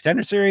came on the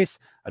Contender Series.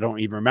 I don't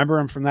even remember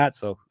him from that,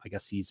 so I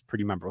guess he's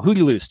pretty memorable. Who did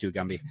you lose to,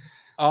 Gumby?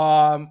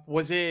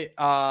 Was it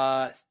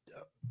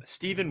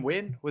Stephen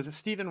Wynn? Was it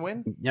Stephen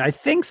Wynn? Yeah, I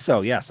think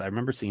so. Yes, I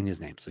remember seeing his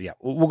name. So yeah,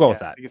 we'll go with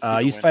that. He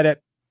used to fight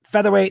at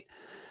featherweight,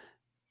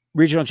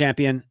 regional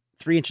champion,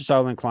 3 inches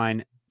taller than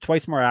Klein,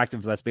 twice more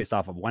active. That's based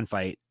off of one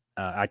fight.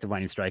 active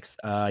lightning strikes.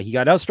 He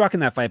got outstruck in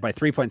that fight by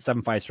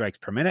 3.75 strikes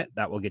per minute.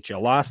 That will get you a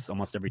loss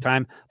almost every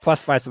time.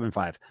 Plus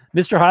 575.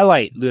 Mr.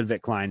 Highlight,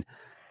 Ludwig Klein,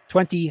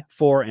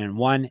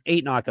 24-1,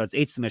 8 knockouts,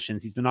 8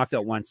 submissions. He's been knocked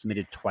out once,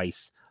 submitted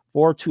twice.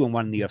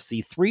 4-2-1 in the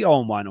UFC,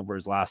 3-0-1 over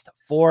his last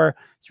 4.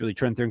 He's really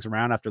turned things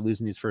around after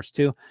losing his first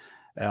 2.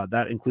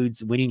 That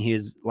includes winning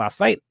his last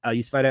fight. He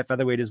used to fight at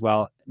featherweight as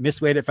well.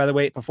 Missed weight at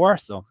featherweight before,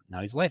 so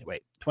now he's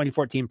lightweight.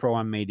 2014 Pro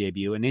MMA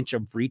debut, an inch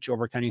of reach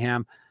over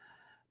Cunningham.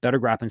 Better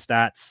grappling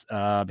stats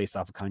based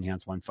off of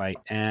Cunningham's one fight.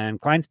 And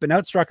Klein's been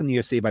outstruck in the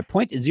UFC by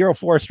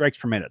 0.04 strikes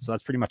per minute, so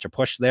that's pretty much a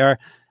push there.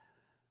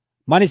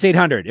 Minus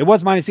 800. It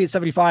was minus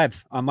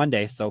 875 on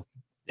Monday, so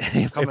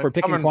if we're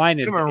picking Klein,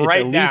 it's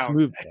right at least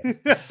moved.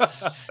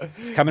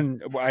 It's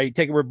coming. I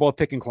take it we're both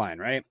picking Klein,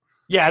 right?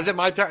 Yeah, is it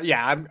my turn?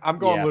 Yeah, I'm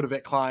going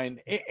Ludwig Klein.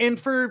 And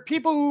for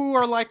people who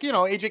are like,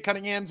 AJ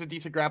Cunningham's a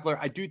decent grappler,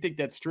 I do think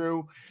that's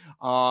true.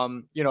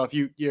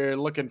 If you're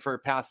looking for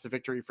paths to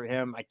victory for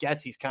him, I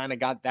guess he's kind of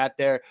got that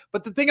there.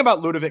 But the thing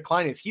about Ludwig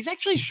Klein is he's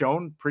actually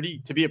shown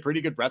to be a pretty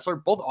good wrestler,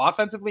 both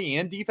offensively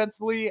and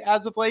defensively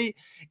as of late.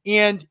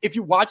 And if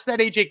you watch that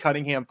AJ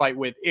Cunningham fight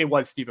it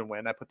was Stephen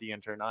Wynn. I put the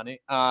intern on it.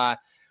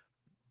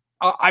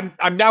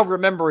 I'm now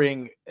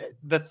remembering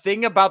the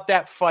thing about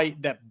that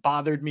fight that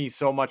bothered me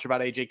so much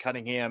about AJ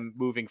Cunningham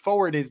moving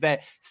forward is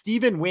that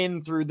Stephen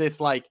Wynn threw this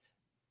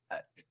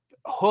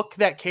hook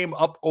that came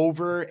up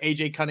over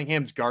AJ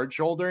Cunningham's guard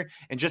shoulder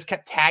and just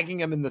kept tagging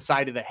him in the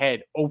side of the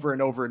head over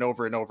and over and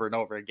over and over and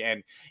over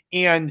again.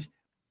 And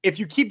if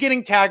you keep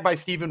getting tagged by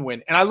Stephen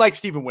Wynn, and I like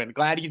Stephen Wynn,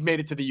 glad he's made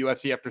it to the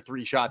UFC after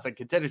 3 shots on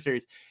Contender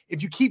Series.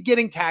 If you keep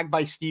getting tagged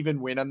by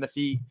Stephen Wynn on the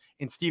feet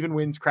and Stephen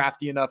Wynn's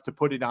crafty enough to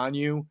put it on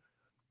you,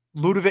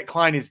 Ludwig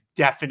Klein is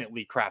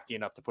definitely crafty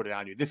enough to put it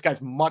on you. This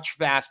guy's much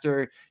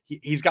faster.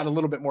 He's got a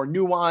little bit more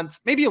nuance,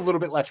 maybe a little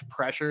bit less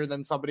pressure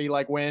than somebody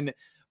like Wynn,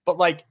 but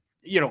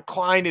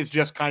Klein is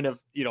just kind of,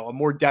 a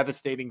more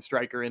devastating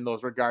striker in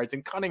those regards.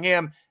 And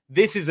Cunningham,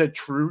 this is a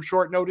true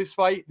short notice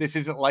fight. This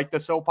isn't like the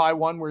Sopai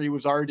one where he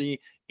was already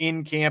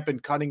in camp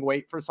and cutting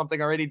weight for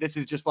something already. This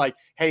is just like,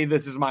 hey,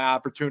 this is my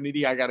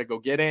opportunity. I got to go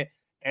get it.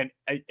 And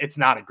it's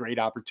not a great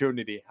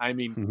opportunity. I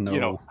mean,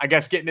 no. I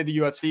guess getting to the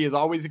UFC is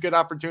always a good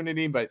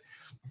opportunity, but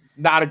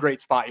not a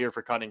great spot here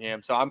for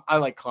Cunningham. So I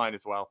like Klein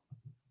as well.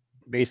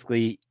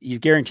 Basically, he's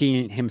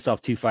guaranteeing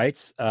himself 2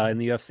 fights in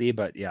the UFC,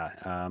 but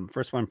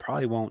first one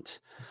probably won't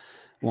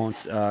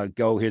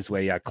go his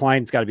way. Yeah,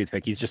 Klein's got to be the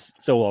pick. He's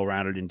just so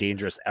well-rounded and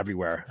dangerous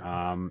everywhere.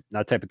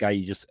 That type of guy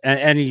you just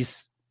and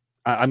he's.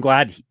 I'm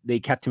glad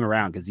they kept him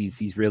around because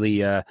he's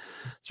really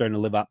starting to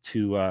live up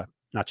to.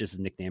 Not just his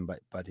nickname,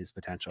 but his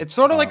potential. It's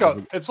sort of like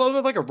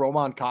a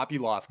Roman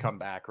Kopylov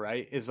comeback,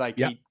 right? Is like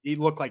he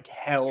looked like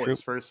hell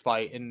his first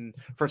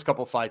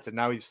couple fights, and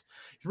now he's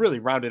really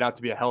rounded out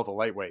to be a hell of a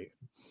lightweight.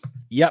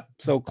 Yep.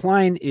 So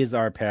Klein is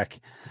our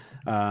pick.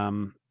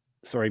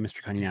 Sorry,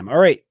 Mr. Cunningham. All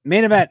right,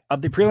 main event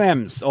of the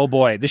prelims. Oh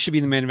boy, this should be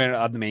the main event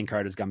of the main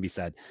card, as Gumby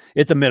said.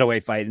 It's a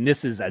middleweight fight, and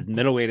this is as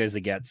middleweight as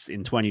it gets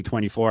in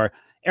 2024.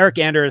 Eric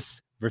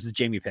Anders versus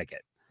Jamie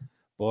Pickett.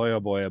 Boy,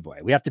 oh boy, oh boy.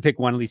 We have to pick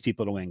one of these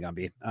people to win,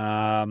 Gumby.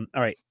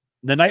 All right.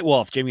 The Night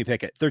Wolf, Jamie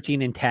Pickett,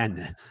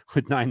 13-10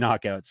 with 9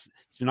 knockouts.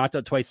 He's been knocked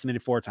out twice,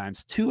 submitted 4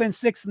 times.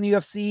 2-6 in the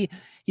UFC.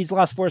 He's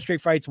lost 4 straight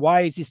fights.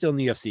 Why is he still in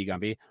the UFC,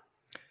 Gumby?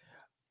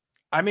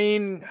 I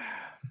mean,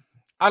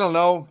 I don't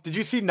know. Did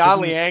you see Na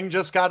Liang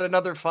just got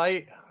another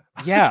fight?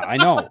 Yeah, I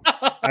know.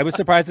 I was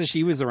surprised that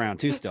she was around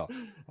too still.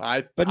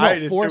 But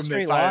no, 4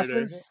 straight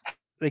losses?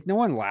 Like, no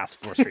one lasts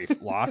 4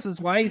 straight losses.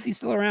 Why is he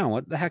still around?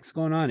 What the heck's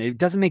going on? It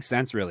doesn't make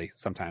sense, really,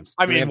 sometimes.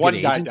 I mean, one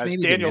guy does.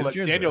 Daniel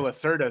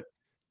Lacerda.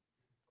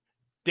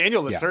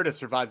 Daniel Lacerda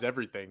survives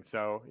everything,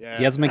 so yeah.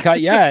 He hasn't been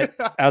cut yet.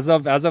 As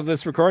of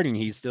this recording,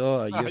 he's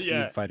still a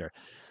UFC fighter.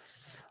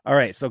 All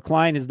right, so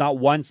Klein has not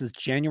won since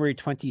January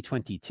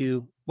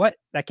 2022. What?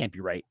 That can't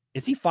be right.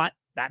 Has he fought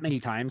that many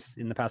times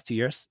in the past 2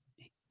 years?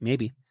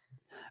 Maybe.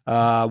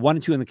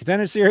 1-2 in the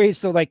Contender Series.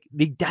 So,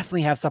 they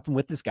definitely have something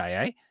with this guy,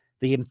 eh?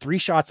 They gave him 3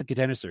 shots at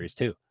Contender Series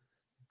too.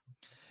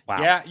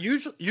 Wow. Yeah,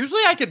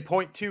 usually I could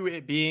point to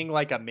it being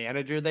like a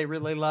manager they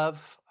really love.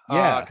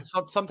 Yeah, because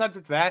sometimes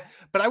it's that.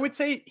 But I would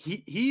say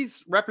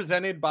he's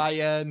represented by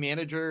a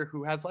manager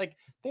who has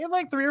they have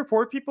 3 or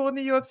 4 people in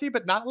the UFC,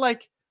 but not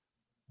like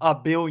a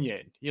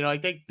billion.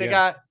 They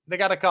got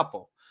a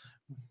couple.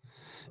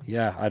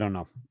 Yeah, I don't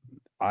know.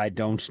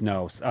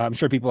 I'm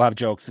sure people have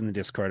jokes in the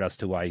Discord as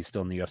to why he's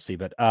still in the UFC,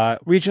 but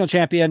regional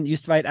champion,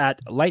 used to fight at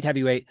light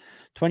heavyweight,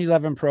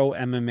 2011 pro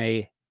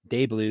MMA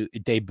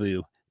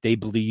debut.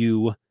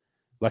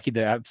 Lucky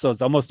the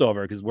episode's almost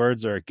over because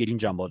words are getting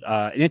jumbled.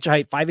 An inch of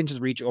height, 5 inches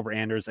reach over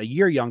Anders, a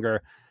year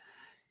younger.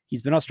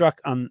 He's been outstruck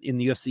in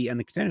the UFC and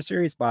the Contender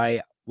Series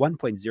by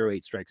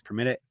 1.08 strikes per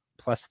minute,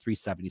 plus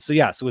 370.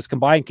 So his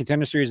combined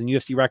Contender Series and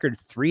UFC record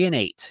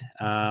 3-8.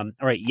 All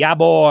right, yeah,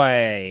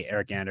 boy,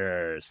 Eric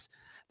Anders.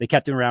 They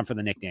kept him around for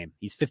the nickname.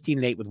 He's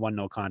 15-8 with 1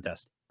 no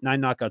contest,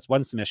 9 knockouts,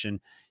 1 submission.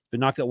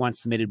 Been knocked out once,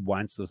 submitted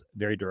once. So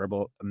very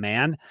durable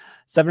man.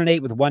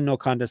 7-8 with 1 no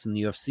contest in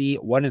the UFC.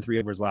 1-3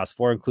 over his last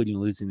 4, including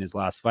losing his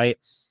last fight.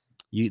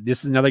 This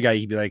is another guy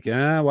you'd be like,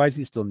 why is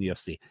he still in the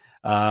UFC?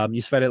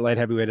 Used to fight at light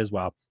heavyweight as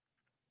well.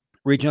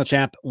 Regional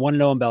champ,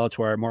 1-0 in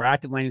Bellator, more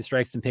active landing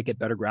strikes than Pickett,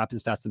 better grappling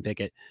stats than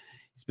Pickett.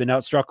 He's been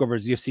outstruck over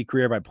his UFC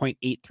career by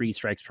 0.83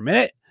 strikes per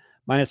minute,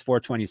 minus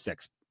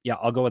 426. Yeah,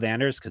 I'll go with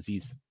Anders because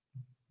he's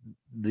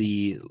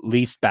the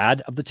least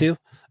bad of the two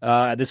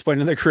at this point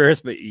in their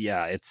careers. But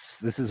yeah,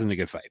 this isn't a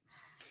good fight.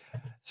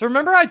 So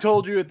remember I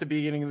told you at the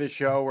beginning of the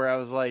show where I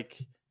was like,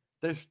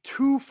 there's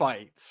two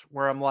fights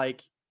where I'm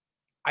like,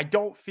 I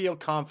don't feel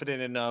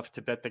confident enough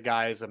to bet the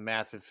guy is a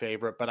massive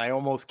favorite, but I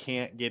almost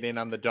can't get in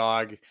on the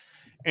dog.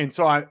 And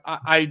so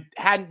I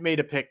hadn't made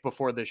a pick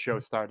before this show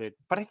started,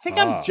 but I think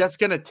I'm just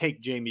going to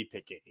take Jamie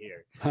Pickett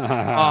here.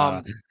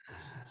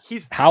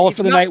 He's Howl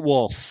for the Night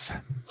Wolf.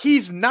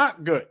 He's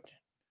not good.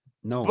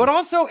 No. But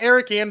also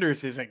Eric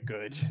Anders isn't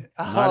good.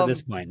 Not at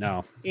this point,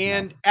 no.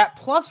 And at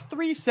plus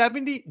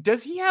 370,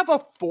 does he have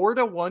a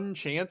 4-1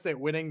 chance at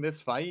winning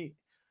this fight?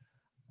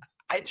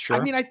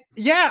 Sure. I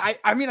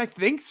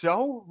think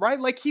so, right?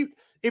 Like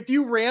if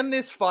you ran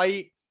this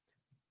fight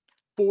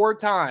 4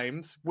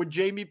 times, would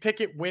Jamie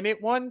Pickett win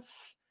it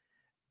once?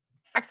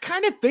 I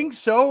kind of think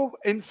so.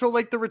 And so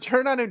like the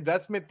return on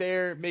investment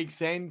there makes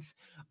sense.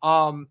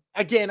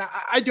 Again,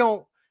 I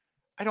don't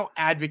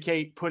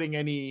advocate putting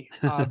any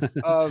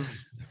of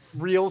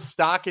real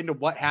stock into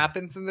what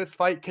happens in this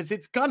fight because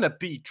it's gonna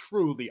be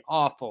truly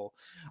awful.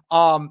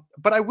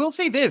 But I will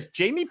say this: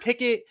 Jamie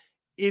Pickett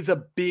is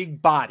a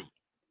big body.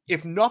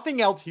 If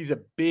nothing else, he's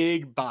a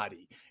big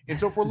body. And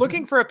so if we're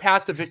looking for a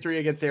path to victory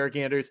against Eric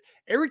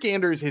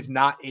Anders has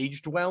not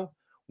aged well.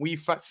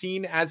 We've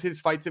seen as his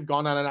fights have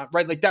gone on and on,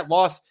 right? Like that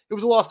loss, it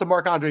was a loss to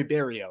Marc-Andre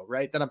Barrios,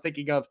 right? That I'm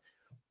thinking of.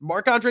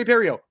 Marc-Andre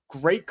Barrios,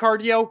 great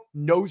cardio,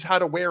 knows how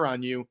to wear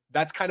on you.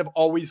 That's kind of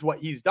always what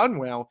he's done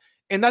well.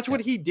 And that's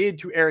what he did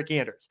to Eric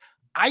Anders.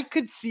 I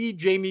could see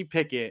Jamie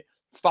Pickett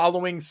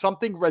following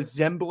something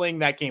resembling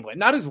that game plan.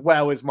 Not as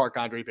well as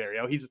Marc-Andre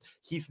Barrios.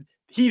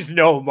 He's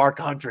no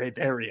Marc-Andre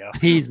Barrios.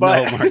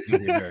 No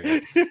Marc-Andre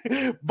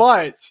Barrios.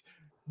 But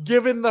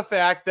given the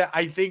fact that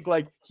I think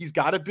like he's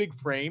got a big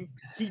frame,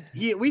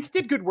 he at least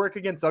did good work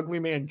against Ugly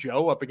Man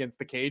Joe up against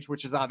the cage,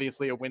 which is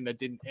obviously a win that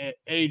didn't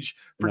age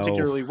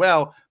particularly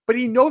well, but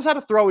he knows how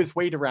to throw his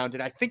weight around.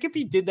 And I think if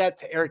he did that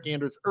to Eric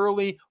Anders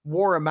early,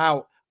 wore him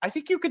out, I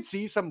think you could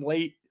see some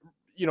late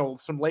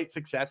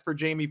success for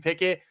Jamie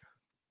Pickett.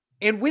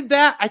 And with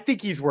that, I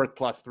think he's worth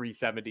plus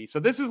 370. So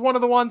this is one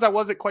of the ones I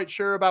wasn't quite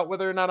sure about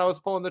whether or not I was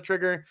pulling the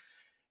trigger.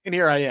 And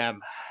here I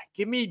am.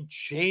 Give me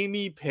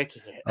Jamie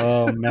Pickett.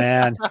 Oh,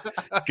 man.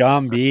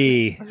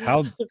 Gumby.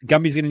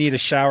 Gumby's going to need a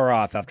shower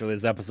off after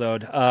this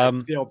episode. I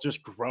feel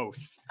just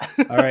gross.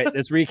 All right,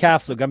 let's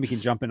recap so Gumby can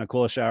jump in a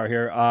cool shower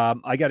here.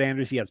 I got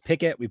Anders. He has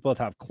Pickett. We both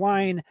have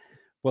Klein.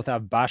 Both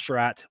have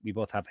Basharat. We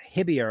both have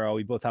Hibiero.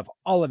 We both have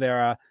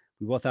Oliveira.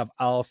 We both have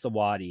Al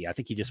Sawadi. I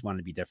think he just wanted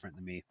to be different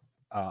than me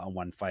on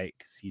one fight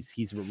because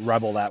he's a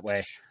rebel that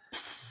way.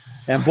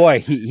 And boy,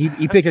 he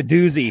picked a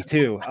doozy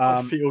too.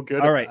 I feel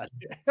good. All right.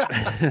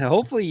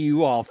 Hopefully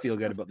you all feel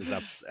good about this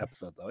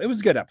episode, though. It was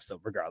a good episode,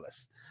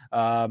 regardless.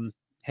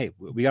 Hey,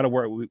 we got to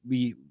work.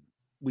 We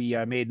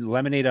made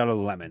lemonade out of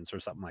lemons or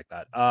something like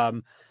that.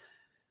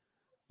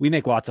 We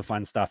make lots of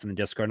fun stuff in the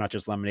Discord, not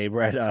just lemonade.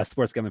 We're at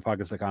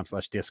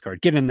sportsgamblingpodcast.com/Discord.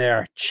 Get in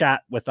there,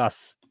 chat with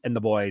us and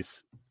the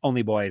boys.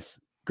 Only boys.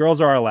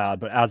 Girls are allowed,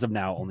 but as of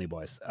now, only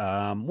boys.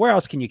 Where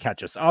else can you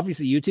catch us?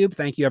 Obviously, YouTube.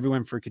 Thank you,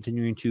 everyone, for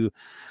continuing to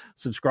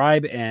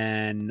subscribe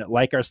and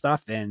like our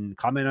stuff and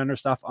comment on our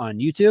stuff on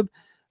YouTube.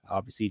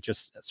 Obviously,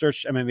 just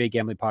search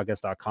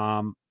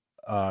MMAGamblingPodcast.com,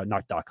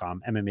 not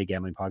 .com, MMA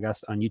Gambling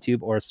Podcast on YouTube,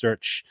 or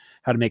search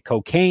how to make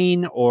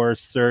cocaine, or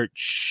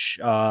search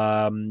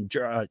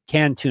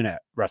canned tuna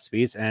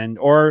recipes,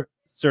 or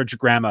search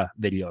grandma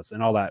videos,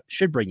 and all that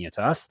should bring you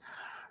to us.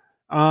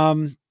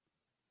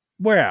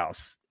 Where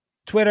else?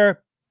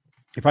 Twitter.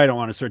 You probably don't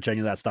want to search any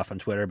of that stuff on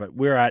Twitter, but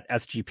we're at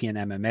SGPN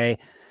MMA.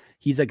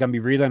 He's at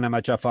Gumby Vreeland. I'm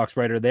at Jeff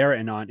Foxwriter there.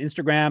 And on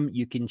Instagram,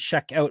 you can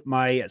check out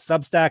my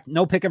Substack.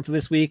 No pick'em for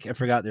this week. I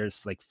forgot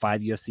there's like 5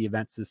 UFC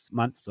events this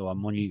month, so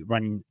I'm only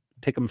running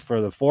pick'em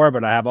for the 4,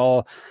 but I have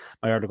all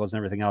my articles and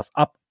everything else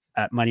up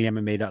at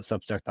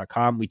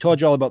moneymma.substack.com. We told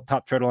you all about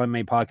Top Turtle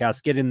MMA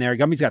podcast. Get in there.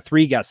 Gumby's got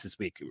 3 guests this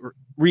week.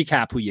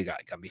 Recap who you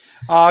got, Gumby.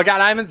 I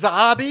got Ayman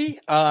Zahabi,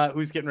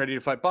 who's getting ready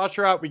to fight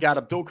Basharat. We got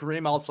Abdul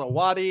Karim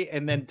Al-Sawadi.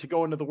 And then to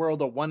go into the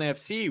world of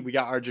 1FC, we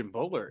got Arjun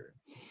Bowler.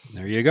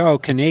 There you go.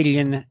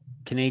 Canadian,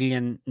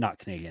 not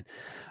Canadian.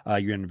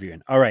 You're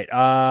interviewing. All right.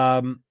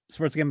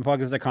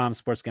 Sportsgamblingpodcast.com,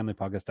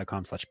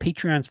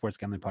 sportsgamblingpodcast.com/Patreon,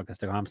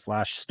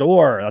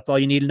 sportsgamblingpodcast.com/store. That's all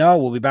you need to know.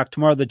 We'll be back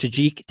tomorrow. The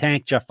Tajik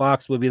Tank, Jeff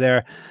Fox will be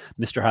there.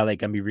 Mr.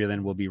 Highlight Gumby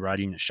Vreeland will be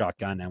riding a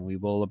shotgun, and we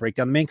will break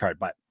down the main card.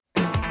 But